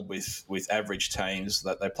dabbled with average teams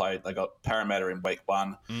that they played. They got Parramatta in week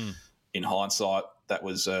 1. In hindsight, that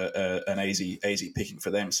was an easy picking for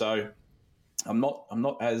them. So I'm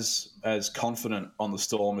not as confident on the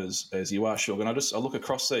Storm as you are, Shug. And I look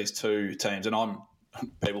across these two teams, and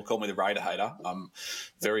people call me the Raider hater. I'm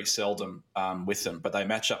very seldom with them, but they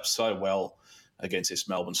match up so well against this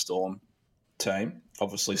Melbourne Storm team.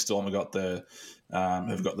 Obviously, Storm have got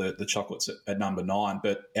the chocolates at number 9,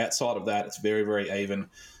 but outside of that, it's very, very even.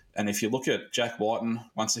 And if you look at Jack Whiten,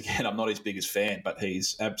 once again, I'm not his biggest fan, but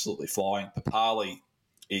he's absolutely flying. Papali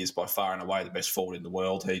is by far and away the best forward in the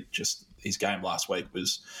world. His game last week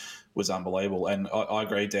was unbelievable, and I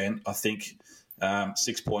agree, Dan. I think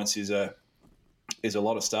 6 points is a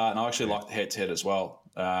lot of start, and I actually like the head-to-head as well.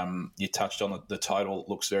 You touched on the total;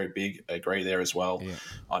 looks very big. I agree there as well. Yeah.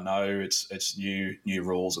 I know it's new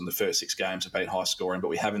rules, and the first 6 games have been high scoring, but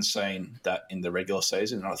we haven't seen that in the regular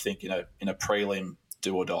season. And I think in a prelim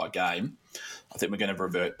do or die game, I think we're going to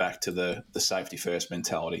revert back to the safety first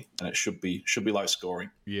mentality, and it should be low scoring.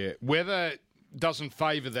 Yeah, weather doesn't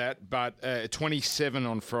favour that, but 27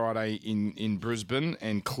 on Friday in Brisbane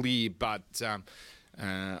and clear, but.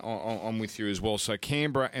 I'm with you as well. So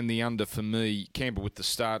Canberra and the under for me. Canberra with the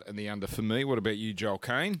start and the under for me. What about you, Joel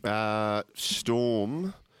Kane?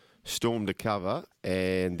 Storm to cover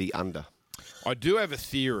and the under. I do have a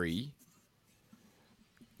theory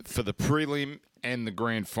for the prelim and the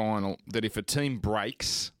grand final that if a team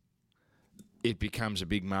breaks, it becomes a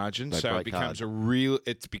big margin. So it becomes a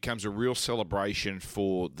real celebration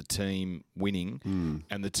for the team winning,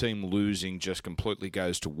 and the team losing just completely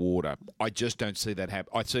goes to water. I just don't see that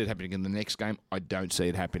happen. I see it happening in the next game. I don't see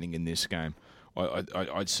it happening in this game.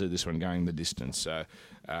 I'd see this one going the distance. So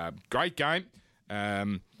great game.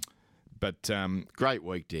 But great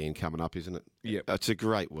week, Dan, coming up, isn't it? Yeah. It's a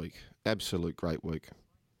great week. Absolute great week.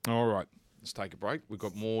 All right. Let's take a break. We've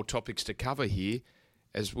got more topics to cover here.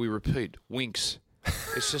 As we repeat, Winks,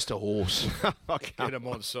 it's just a horse. Get him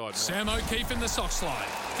on side. Sam O'Keefe in the sock slide.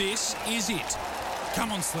 This is it.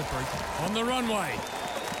 Come on, Slippery. On the runway.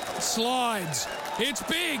 Slides. It's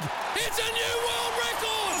big. It's a new world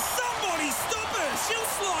record. Somebody stop her. She'll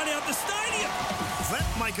slide out the stadium. That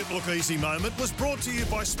Make It Look Easy moment was brought to you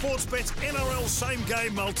by Sportsbet's NRL Same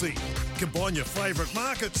Game Multi. Combine your favourite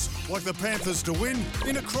markets, like the Panthers to win,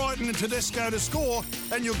 into Crichton and Tedesco to score,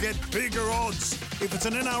 and you'll get bigger odds. If it's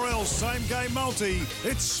an NRL Same Game Multi,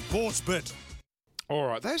 it's Sportsbet. All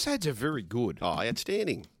right, those ads are very good. Oh,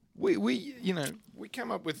 outstanding. we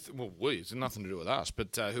come up with, it's nothing to do with us,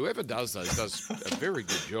 but whoever does those does a very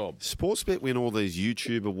good job. Sportsbet win all these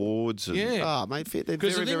YouTube awards. And, Yeah. mate, they're very,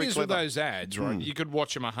 Because the thing very is clever. with those ads, right, you could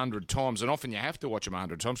watch them 100 times, and often you have to watch them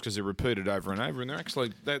 100 times because they're repeated over and over, and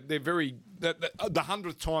they're very, the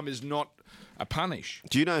 100th time is not a punish.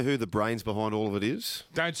 Do you know who the brains behind all of it is?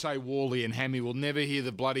 Don't say Wally and Hammy will never hear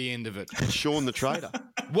the bloody end of it. Sean the Trader.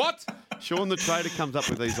 What? Sean the Trader comes up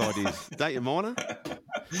with these ideas. Don't you, Miner?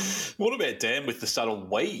 What about Dan with the subtle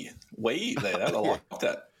wee there? I like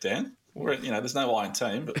that, Dan. There's no I in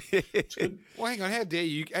team, but it's good. Well, hang on. How dare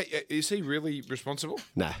you? Is he really responsible?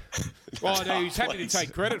 Nah. Well, no, he's happy to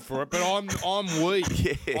take credit for it, but I'm we.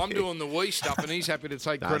 Yeah. I'm doing the we stuff, and he's happy to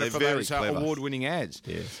take No, credit for they're very those clever. award-winning ads.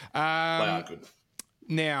 Yeah. They are good.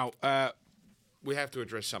 Now, we have to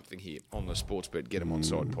address something here on the Sportsbet Get 'em On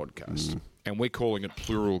Side podcast, and we're calling it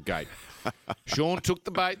Plural Gate. Sean took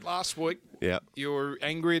the bait last week. Yeah. You were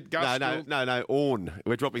angry at Gus. No, Orn.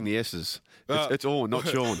 We're dropping the S's. It's Orn, not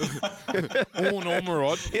Sean. Orn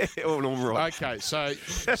Ormerod. Yeah, Orn Ormerod. Okay, so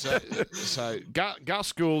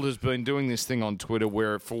Gus Gould has been doing this thing on Twitter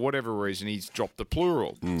where, for whatever reason, he's dropped the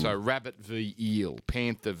plural. So rabbit v eel,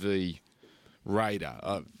 panther v raider.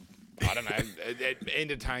 I don't know. It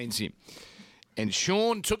entertains him. And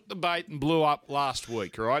Sean took the bait and blew up last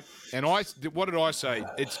week, right? And what did I say?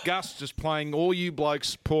 It's Gus just playing all you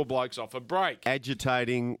blokes, poor blokes, off a break.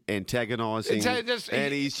 Agitating, antagonising,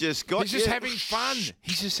 and he's just got. He's just having fun.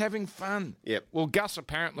 He's just having fun. Yep. Well, Gus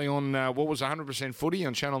apparently on 100% Footy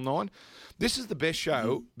on Channel 9. This is the best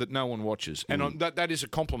show that no one watches, and that is a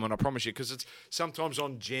compliment, I promise you, because it's sometimes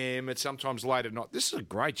on Jam, it's sometimes late at night. This is a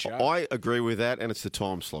great show. I agree with that, and it's the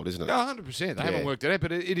time slot, isn't it? No, 100%. They haven't worked it out,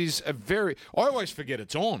 but it is a very. I always forget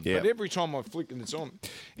it's on, Yeah. but every time I flick and it's on.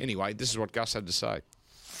 Anyway, this is what Gus had to say.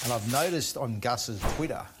 And I've noticed on Gus's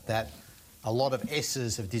Twitter that a lot of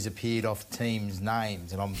S's have disappeared off teams'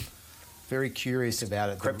 names, and I'm very curious about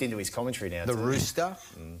it. Crept into his commentary now. The too. rooster,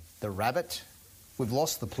 the rabbit. We've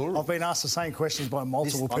lost the plural. I've been asked the same questions by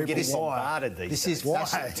multiple I'm people. getting Why? bombarded these This days. is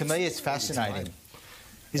Why? to me, it's fascinating.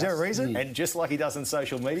 Is there a reason? And just like he does on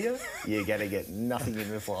social media, you're going to get nothing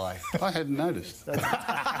in reply. I hadn't noticed.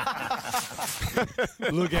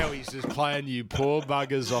 Look how he's just playing you poor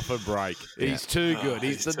buggers off a break. He's too good.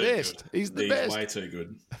 He's the too best. good. He's the best. Way too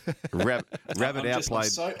good. Rabbit I'm outplayed.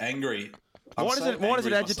 so angry. Why does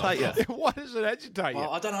it agitate you? Why does it agitate you?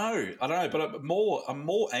 I don't know, but I'm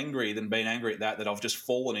more angry than being angry at that I've just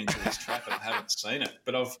fallen into this trap and haven't seen it.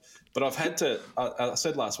 But I've had to. I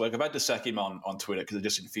said last week I've had to sack him on Twitter because it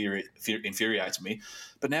just infuriates me.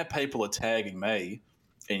 But now people are tagging me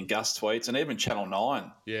in Gus tweets, and even Channel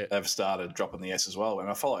 9 have started dropping the S as well, and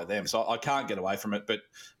I follow them, so I can't get away from it. But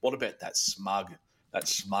what about that smug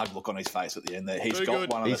look on his face at the end there? He's Too got good.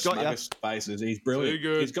 one of the smuggest faces. He's brilliant. Too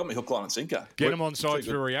good. He's got me hook, line and sinker. Get him on side's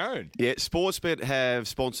very own. Yeah, Sportsbet have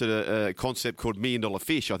sponsored a concept called $1 Million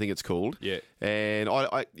Fish, I think it's called. Yeah. And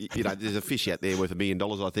I there's a fish out there worth $1 million,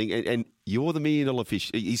 I think, and you're the $1 Million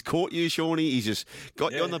Fish. He's caught you, Shawnee. He's just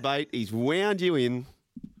got you on the bait. He's wound you in.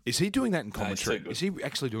 Is he doing that in commentary? too good. Is he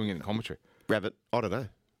actually doing it in commentary? Rabbit, I don't know.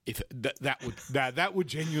 If that would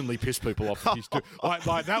genuinely piss people off. If he's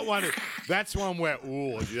like that one. That's one where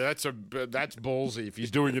that's ballsy if he's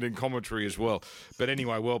doing it in commentary as well. But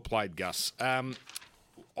anyway, well played, Gus. I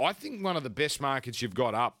think one of the best markets you've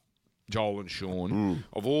got up, Joel and Sean,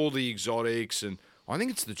 of all the exotics, and I think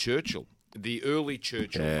it's the Churchill, the early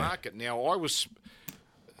Churchill market. Now I was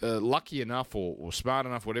lucky enough or smart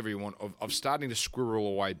enough, whatever you want, of starting to squirrel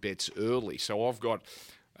away bets early. So I've got.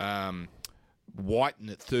 Whiten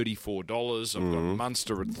at $34. I've got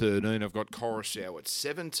Munster at 13. I've got Coruscant at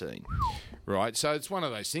 17. Right, so it's one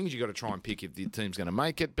of those things you got to try and pick if the team's going to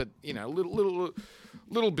make it. But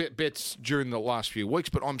little bit bets during the last few weeks.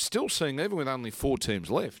 But I'm still seeing, even with only 4 teams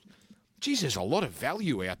left, geez, there's a lot of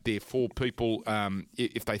value out there for people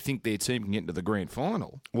if they think their team can get into the grand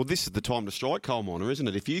final. Well, this is the time to strike, coal miner, isn't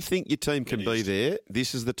it? If you think your team can be there,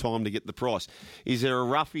 this is the time to get the price. Is there a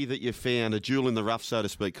roughie that you found, a jewel in the rough, so to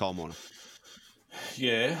speak, coal miner?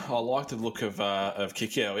 Yeah, I like the look of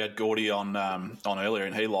Kikau. We had Gordy on earlier,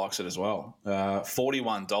 and he likes it as well.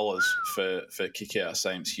 $41 for Kikau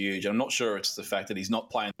seems huge. I'm not sure it's the fact that he's not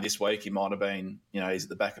playing this week. He might have been, he's at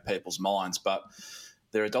the back of people's minds, but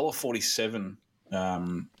they're $1.47.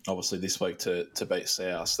 Obviously this week to beat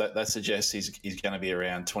South. That suggests he's going to be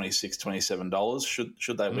around $26, $27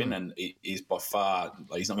 should they win, and he's by far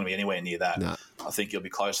he's not going to be anywhere near that. No. I think he'll be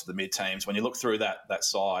close to the mid teams. When you look through that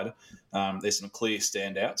side, there's some clear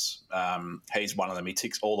standouts. He's one of them. He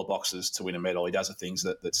ticks all the boxes to win a medal. He does the things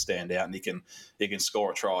that stand out, and he can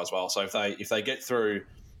score a try as well. So if they get through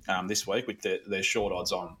this week, which they're short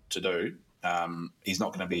odds on to do, he's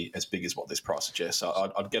not going to be as big as what this price suggests.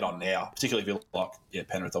 So I'd get on now, particularly if you like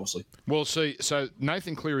Penrith, obviously. Well, see, so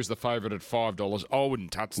Nathan Clear is the favourite at $5. I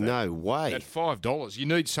wouldn't touch that. No way. At $5, you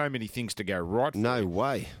need so many things to go right. No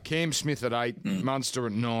way. Cam Smith at 8, Munster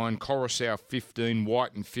at 9, Coruscant 15,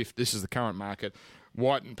 White and 5. This is the current market.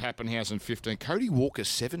 White and Pappenhausen 15, Cody Walker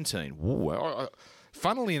 17. Ooh,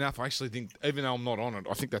 funnily enough, I actually think, even though I'm not on it,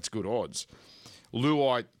 I think that's good odds.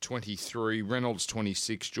 Luai 23, Reynolds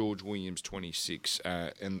 26, George Williams 26,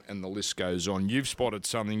 and the list goes on. You've spotted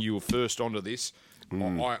something. You were first onto this.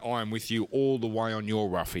 I am with you all the way on your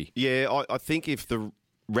roughie. Yeah, I think if the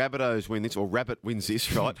Rabbitohs win this, or Rabbit wins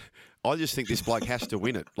this, right, I just think this bloke has to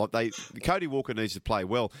win it. Cody Walker needs to play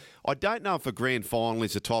well. I don't know if a grand final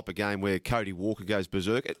is the type of game where Cody Walker goes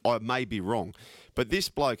berserk. I may be wrong. But this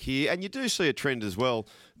bloke here, and you do see a trend as well,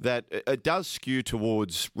 that it does skew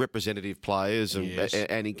towards representative players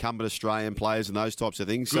and incumbent Australian players and those types of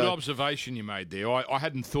things. Good observation you made there. I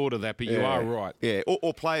hadn't thought of that, but you are right. Yeah,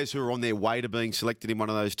 or players who are on their way to being selected in one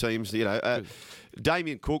of those teams.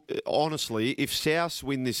 Damien Cook, honestly, if South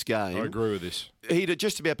win this game... I agree with this. He'd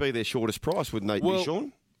just about be their shortest price, wouldn't he,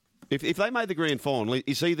 Sean? If they made the grand final,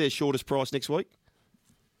 is he their shortest price next week?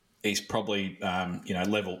 He's probably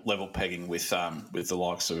level pegging with the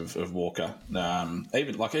likes of Walker,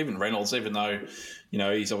 even Reynolds. Even though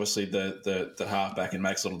he's obviously the halfback and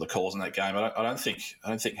makes a lot of the calls in that game, I don't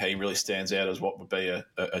think he really stands out as what would be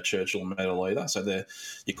a Churchill medal either. So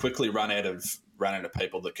you quickly run out of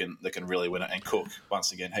people that can really win it. And Cook,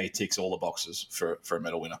 once again, he ticks all the boxes for a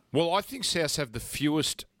medal winner. Well, I think South have the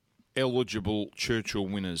fewest eligible Churchill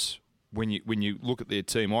winners. When you look at their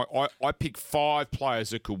team, I pick 5 players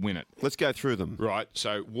that could win it. Let's go through them. Right,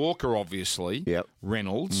 so Walker, obviously. Yep.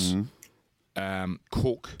 Reynolds.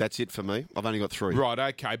 Cook. That's it for me. I've only got 3. Right,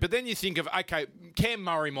 okay. But then you think of, Cam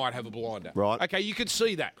Murray might have a blinder. Right. Okay, you could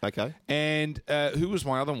see that. Okay. And who was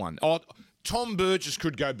my other one? Oh, Tom Burgess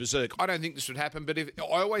could go berserk. I don't think this would happen, but I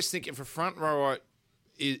always think if a front rower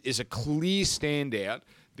is a clear standout,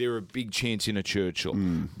 they're a big chance in a Churchill.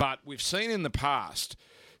 But we've seen in the past...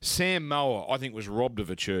 Sam Moa, I think, was robbed of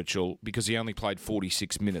a Churchill because he only played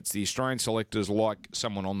 46 minutes. The Australian selectors like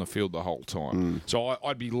someone on the field the whole time. So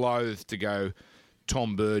I'd be loath to go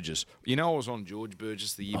Tom Burgess. I was on George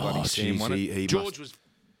Burgess the year Sam won it. George was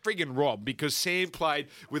friggin' robbed because Sam played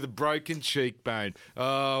with a broken cheekbone.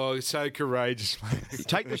 Oh, so courageous.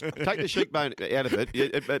 Take the cheekbone out of it.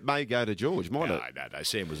 It may go to George, might it? No.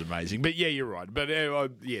 Sam was amazing. But, yeah, you're right. But,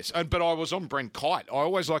 yes. But I was on Brent Kite. I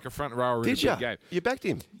always like a front rower in a big game. You backed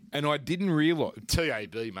him? And I didn't realise...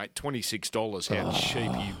 TAB, mate, $26. How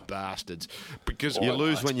cheap, you bastards. Because you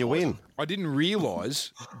lose when you win. I didn't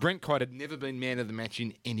realise Brent Kite had never been man of the match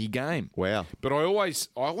in any game. Wow. But I always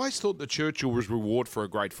thought that Churchill was reward for a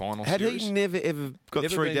great final series. He never, ever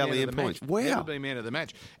got 3 Dally M points? Wow. Never been man of the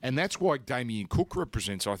match. And that's why Damien Cook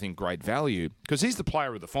represents, I think, great value. Because he's the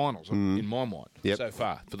player of the finals, in my mind, so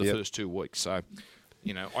far, for the first 2 weeks. So...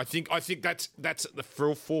 I think that's at the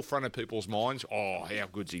forefront of people's minds. Oh, how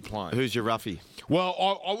good's he playing? Who's your roughie?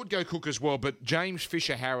 Well, I would go Cook as well, but James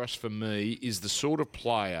Fisher-Harris for me is the sort of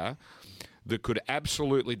player that could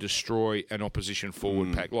absolutely destroy an opposition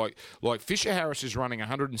forward pack. Like Fisher-Harris is running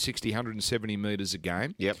 160, 170 metres a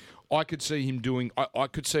game. Yep. I could see him doing... I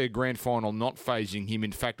could see a grand final not phasing him.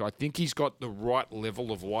 In fact, I think he's got the right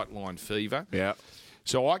level of white line fever. Yeah.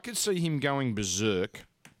 So I could see him going berserk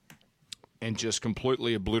and just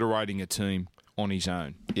completely obliterating a team on his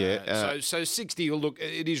own. Yeah. So 60, look,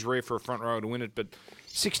 it is rare for a front rower to win it, but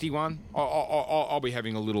 61, I'll be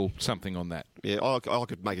having a little something on that. Yeah, I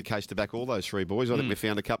could make a case to back all those 3 boys. I think we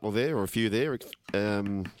found a couple there or a few there.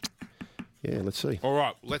 Let's see. All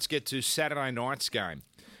right, let's get to Saturday night's game.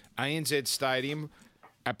 ANZ Stadium,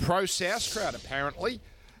 a pro-South crowd apparently.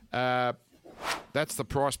 That's the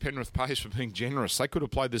price Penrith pays for being generous. They could have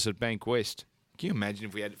played this at Bank West. Can you imagine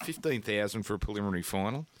if we had 15,000 for a preliminary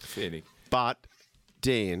final? Fair. But,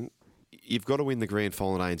 Dan, you've got to win the grand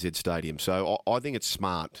final at ANZ Stadium. So I think it's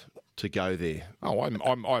smart to go there. Oh,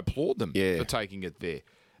 I applaud them for taking it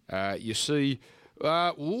there. You see,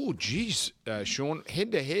 Sean,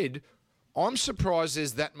 head-to-head, I'm surprised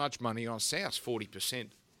there's that much money on South. 40%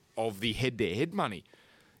 of the head-to-head money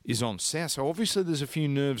is on South. So obviously there's a few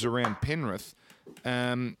nerves around Penrith.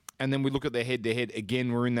 And then we look at their head-to-head.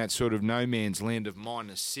 Again, we're in that sort of no man's land of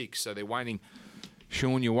 -6. So they're waiting.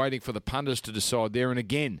 Sean, you're waiting for the punters to decide there. And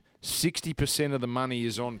again, 60% of the money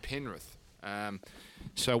is on Penrith.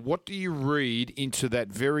 So what do you read into that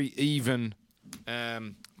very even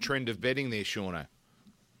trend of betting there, Shauno?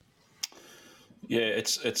 Yeah,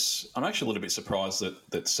 it's. I'm actually a little bit surprised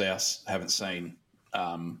that South haven't seen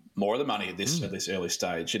more of the money at this early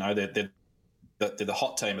stage. You know, they're the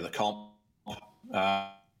hot team of the comp.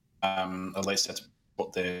 At least that's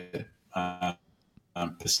what they're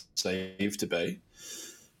perceived to be.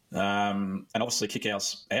 And obviously,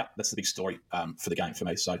 Kickout's out. That's the big story for the game for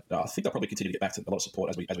me. So I think they'll probably continue to get back to a lot of support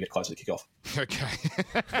as we get closer to kickoff.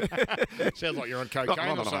 Okay. Sounds like you're on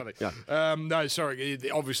cocaine or something. Yeah. No, sorry.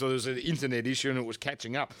 Obviously, there was an internet issue and it was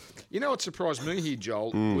catching up. You know what surprised me here,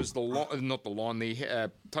 Joel, was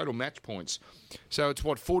the total match points. So it's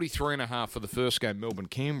 43.5 for the first game,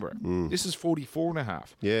 Melbourne-Canberra. This is 44.5.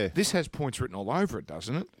 Yeah. This has points written all over it,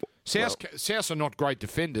 doesn't it? South are not great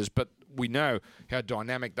defenders, but we know how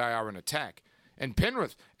dynamic they are in attack. And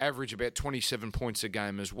Penrith average about 27 points a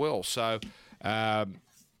game as well. So,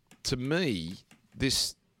 to me,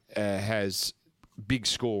 this has big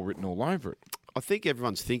score written all over it. I think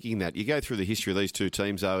everyone's thinking that. You go through the history of these two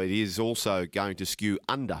teams, though, it is also going to skew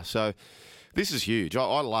under. So this is huge.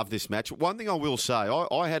 I love this match. One thing I will say,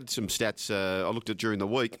 I had some stats I looked at during the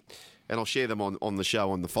week, and I'll share them on the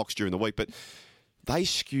show on the Fox during the week, but they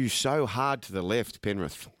skew so hard to the left,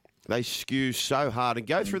 Penrith. They skew so hard. And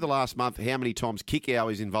go through the last month how many times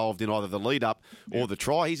Kickout is involved in either the lead-up or the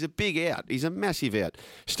try. He's a big out. He's a massive out.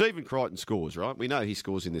 Stephen Crichton scores, right? We know he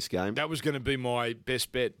scores in this game. That was going to be my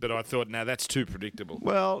best bet, but I thought, no, that's too predictable.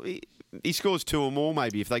 Well, he scores 2 or more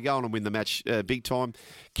maybe if they go on and win the match big time.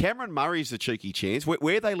 Cameron Murray's the cheeky chance.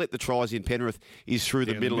 Where they let the tries in Penrith is through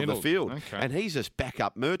the middle of the field. Okay. And he's a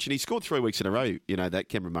backup merchant. He scored 3 weeks in a row, you know, that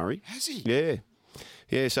Cameron Murray. Has he? Yeah.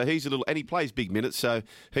 Yeah, so he's and he plays big minutes, so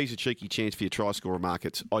he's a cheeky chance for your try scorer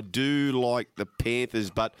markets. I do like the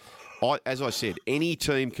Panthers, but as I said, any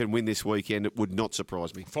team can win this weekend. It would not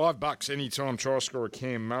surprise me. $5 anytime try scorer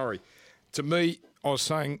Cam Murray. To me, I was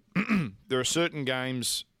saying there are certain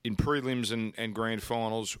games in prelims and grand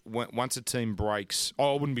finals, once a team breaks,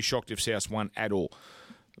 I wouldn't be shocked if South won at all.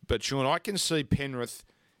 But, Sean, I can see Penrith,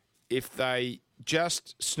 if they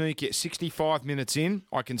just sneak it 65 minutes in,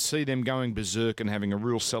 I can see them going berserk and having a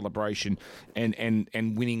real celebration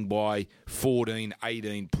and winning by 14,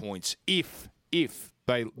 18 points if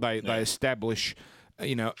they establish,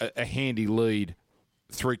 you know, a handy lead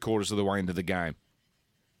 3/4 of the way into the game.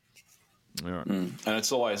 All right. And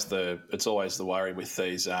it's always the worry with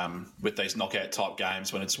these knockout type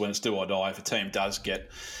games when it's do or die. If a team does get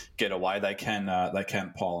away, they can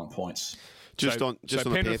pile on points. Just on Penrith the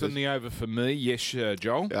Panthers. and the over for me, yes,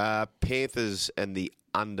 Joel. Panthers and the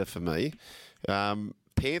under for me.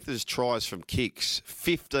 Panthers tries from kicks,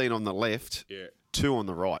 15 on the left, 2 on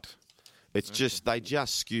the right. It's just they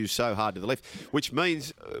just skew so hard to the left, which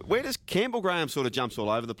means where does Campbell Graham sort of jumps all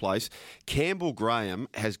over the place? Campbell Graham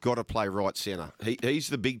has got to play right centre. He's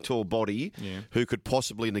the big tall body who could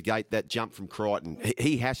possibly negate that jump from Crichton.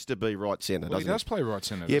 He has to be right centre. Well, he does play right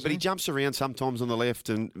centre. Yeah, but he jumps around sometimes on the left,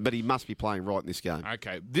 but he must be playing right in this game.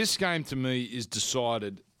 Okay, this game to me is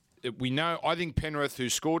decided. We know, I think Penrith, who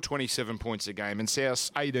scored 27 points a game, and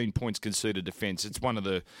South's 18 points conceded defence, it's one of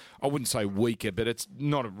the, I wouldn't say weaker, but it's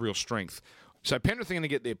not a real strength. So Penrith are going to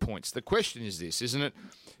get their points. The question is this, isn't it?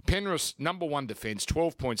 Penrith's number one defence,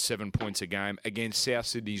 12.7 points a game, against South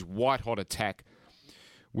Sydney's white-hot attack,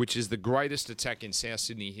 which is the greatest attack in South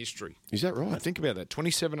Sydney history. Is that right? Think about that.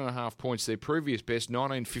 27.5 points, their previous best,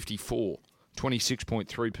 1954.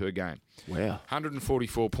 26.3 per game. Wow.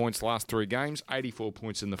 144 points last 3 games, 84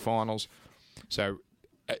 points in the finals. So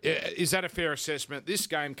is that a fair assessment? This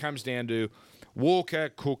game comes down to Walker,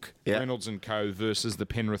 Cook, Reynolds and co versus the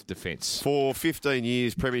Penrith defence. For 15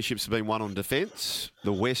 years, premierships have been won on defence.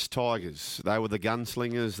 The West Tigers, they were the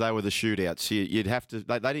gunslingers, they were the shootouts. You'd have to.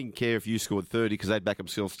 They didn't care if you scored 30 because they'd back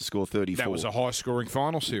themselves to score 34. That was a high-scoring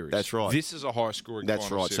final series. That's right. This is a high-scoring final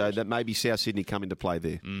series. That's right. So that maybe South Sydney come into play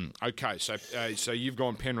there. Okay, so you've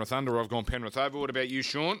gone Penrith under, I've gone Penrith over. What about you,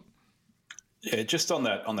 Sean? Yeah, just on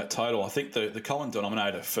that total, I think the common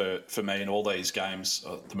denominator for me in all these games,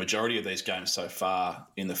 the majority of these games so far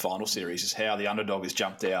in the final series, is how the underdog has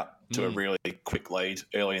jumped out to a really quick lead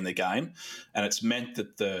early in the game, and it's meant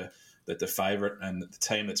that the favourite and the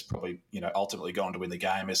team that's probably ultimately gone to win the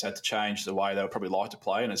game has had to change the way they would probably like to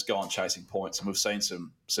play and has gone chasing points, and we've seen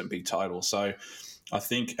some big totals. So I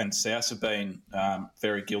think, and South have been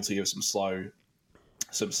very guilty of some slow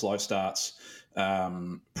starts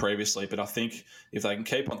previously, but I think if they can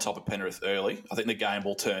keep on top of Penrith early, I think the game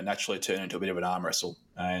will naturally turn into a bit of an arm wrestle.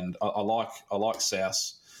 And I like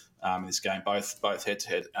South in this game, both head to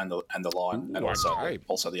head and the line, and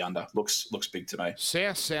also the under looks big to me.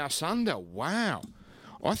 South under, wow.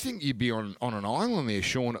 I think you'd be on an island there,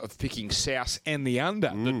 Sean, of picking South and the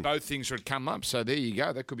under, but both things would come up. So there you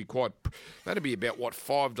go. That could be that'd be about,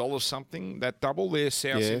 $5 something, that double there,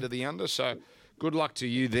 South into the under. So Good luck to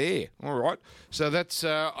you there. All right. So that's,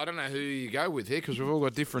 I don't know who you go with here because we've all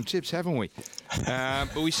got different tips, haven't we?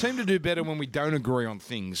 But we seem to do better when we don't agree on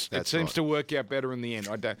things. It seems to work out better in the end.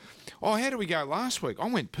 I don't. Oh, how did we go last week? I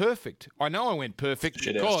went perfect. I know I went perfect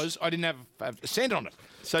because I didn't have a cent on it.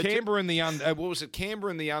 So Canberra in the under, what was it? Canberra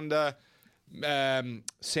in the under,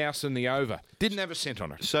 South in the over. Didn't have a cent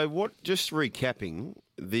on it. So what, just recapping,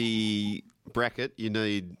 the bracket, you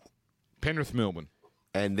need Penrith, Melbourne.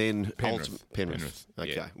 And then Penrith. Penrith.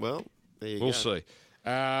 Okay. Yeah. Well, there you go. We'll see.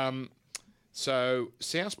 So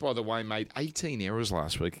South, by the way, made 18 errors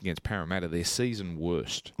last week against Parramatta, their season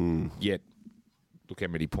worst. Yet, look how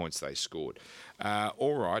many points they scored.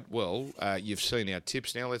 All right. Well, you've seen our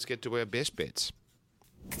tips. Now let's get to our best bets.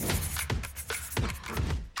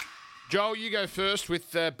 Joel, you go first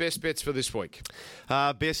with best bets for this week.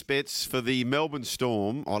 Best bets for the Melbourne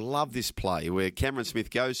Storm. I love this play where Cameron Smith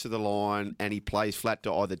goes to the line and he plays flat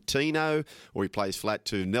to either Tino or he plays flat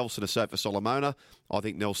to Nelson Asofa-Solomona. I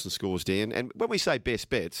think Nelson scores down. And when we say best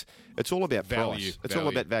bets, it's all about value. price. It's all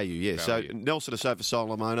about value, yeah. Value. So Nelson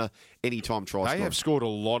Asofa-Solomona, anytime try scorer. They have scored a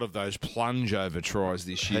lot of those plunge-over tries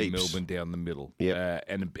this year, Heaps. Melbourne down the middle. Yep.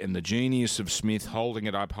 And the genius of Smith holding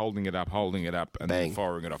it up, and then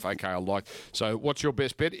firing it off. Okay, I like. So what's your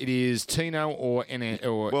best bet? It is Tino or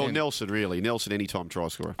Nelson, really. Nelson, anytime try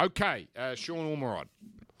scorer. Okay, Sean Ormerod.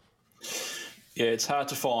 Yeah, it's hard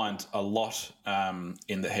to find a lot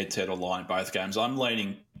in the head-to-head or line in both games. I'm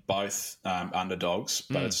leaning both underdogs,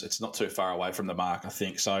 but it's not too far away from the mark, I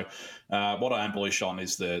think. So what I am bullish on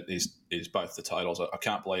is both the totals. I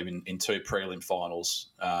can't believe in two prelim finals,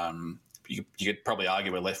 you could probably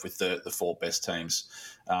argue we're left with the four best teams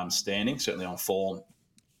standing, certainly on form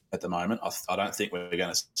at the moment. I don't think we're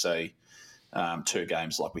going to see two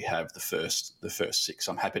games like we have the first six.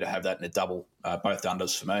 I'm happy to have that in a double, both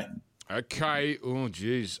unders for me. Okay. Oh,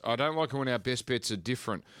 geez. I don't like it when our best bets are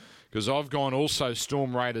different because I've gone also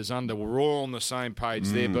Storm Raiders under. We're all on the same page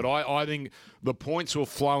there, but I think the points will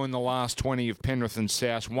flow in the last 20 of Penrith and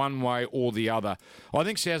South one way or the other. I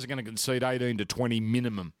think South are going to concede 18 to 20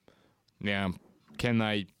 minimum. Now, can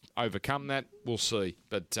they overcome that? We'll see.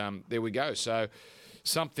 But there we go. So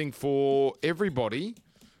something for everybody.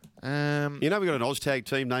 We've got an OzTag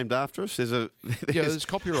team named after us. There's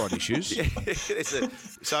copyright issues.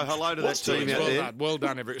 So hello to that team out there. Well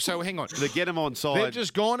done, So hang on. The Get 'em on side. They've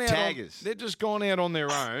just gone out. Taggers. They've just gone out on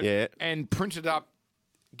their own and printed up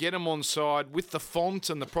Get 'em on side with the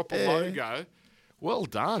font and the proper logo. Well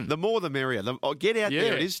done. The more the merrier. Get out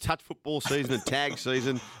there. It is touch football season and tag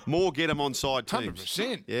season. More Get 'em on side teams.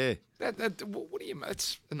 100%. Yeah. What do you?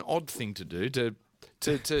 It's an odd thing to do to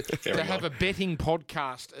have a betting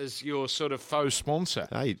podcast as your sort of faux sponsor.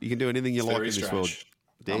 Hey, you can do anything you like in this world.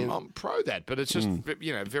 I'm pro that, but it's just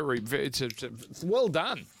very it's well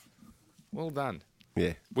done. Well done.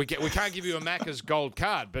 Yeah. We can't give you a Macca's gold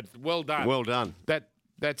card, but well done. Well done.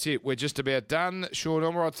 That's it. We're just about done. Sean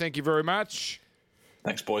Ormerod, thank you very much.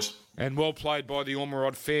 Thanks, boys. And well played by the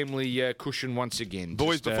Ormerod family cushion once again.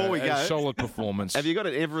 Boys, just, before we go, solid performance. Have you got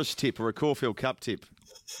an Everest tip or a Caulfield Cup tip?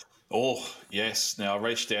 Oh, yes. Now, I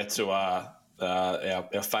reached out to our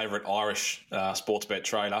favourite Irish sports bet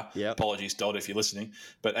trader. Yep. Apologies, Dodd, if you're listening.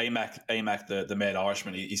 But Emac, the mad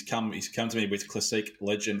Irishman, he's come to me with Classic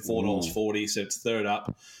Legend, $4.40. Said it's third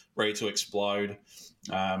up, ready to explode.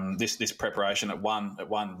 This preparation it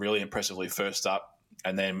won really impressively first up.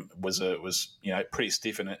 And then was pretty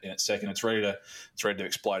stiff in its second. It's ready to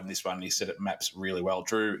explode in this one. And he said it maps really well.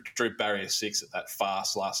 Drew barrier 6 at that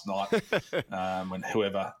fast last night when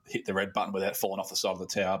whoever hit the red button without falling off the side of the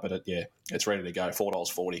tower. But it's ready to go.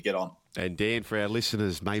 $4.40. Get on. And Dan, for our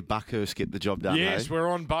listeners, may Buckhurst get the job done? Yes, we're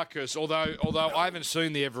on Buckhurst. Although I haven't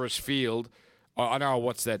seen the Everest Field, I know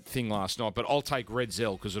what's that thing last night. But I'll take Red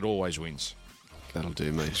Zell because it always wins. That'll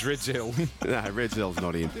do me. Is Red Zell? No, Red Zell's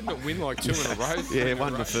not in. Didn't it win like 2 in a row? Yeah,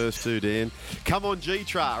 won the first 2, Dan. Come on,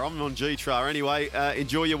 G-Tra. I'm on G-Tra. Anyway,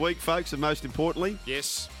 enjoy your week, folks, and most importantly,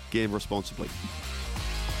 yes, gamble responsibly.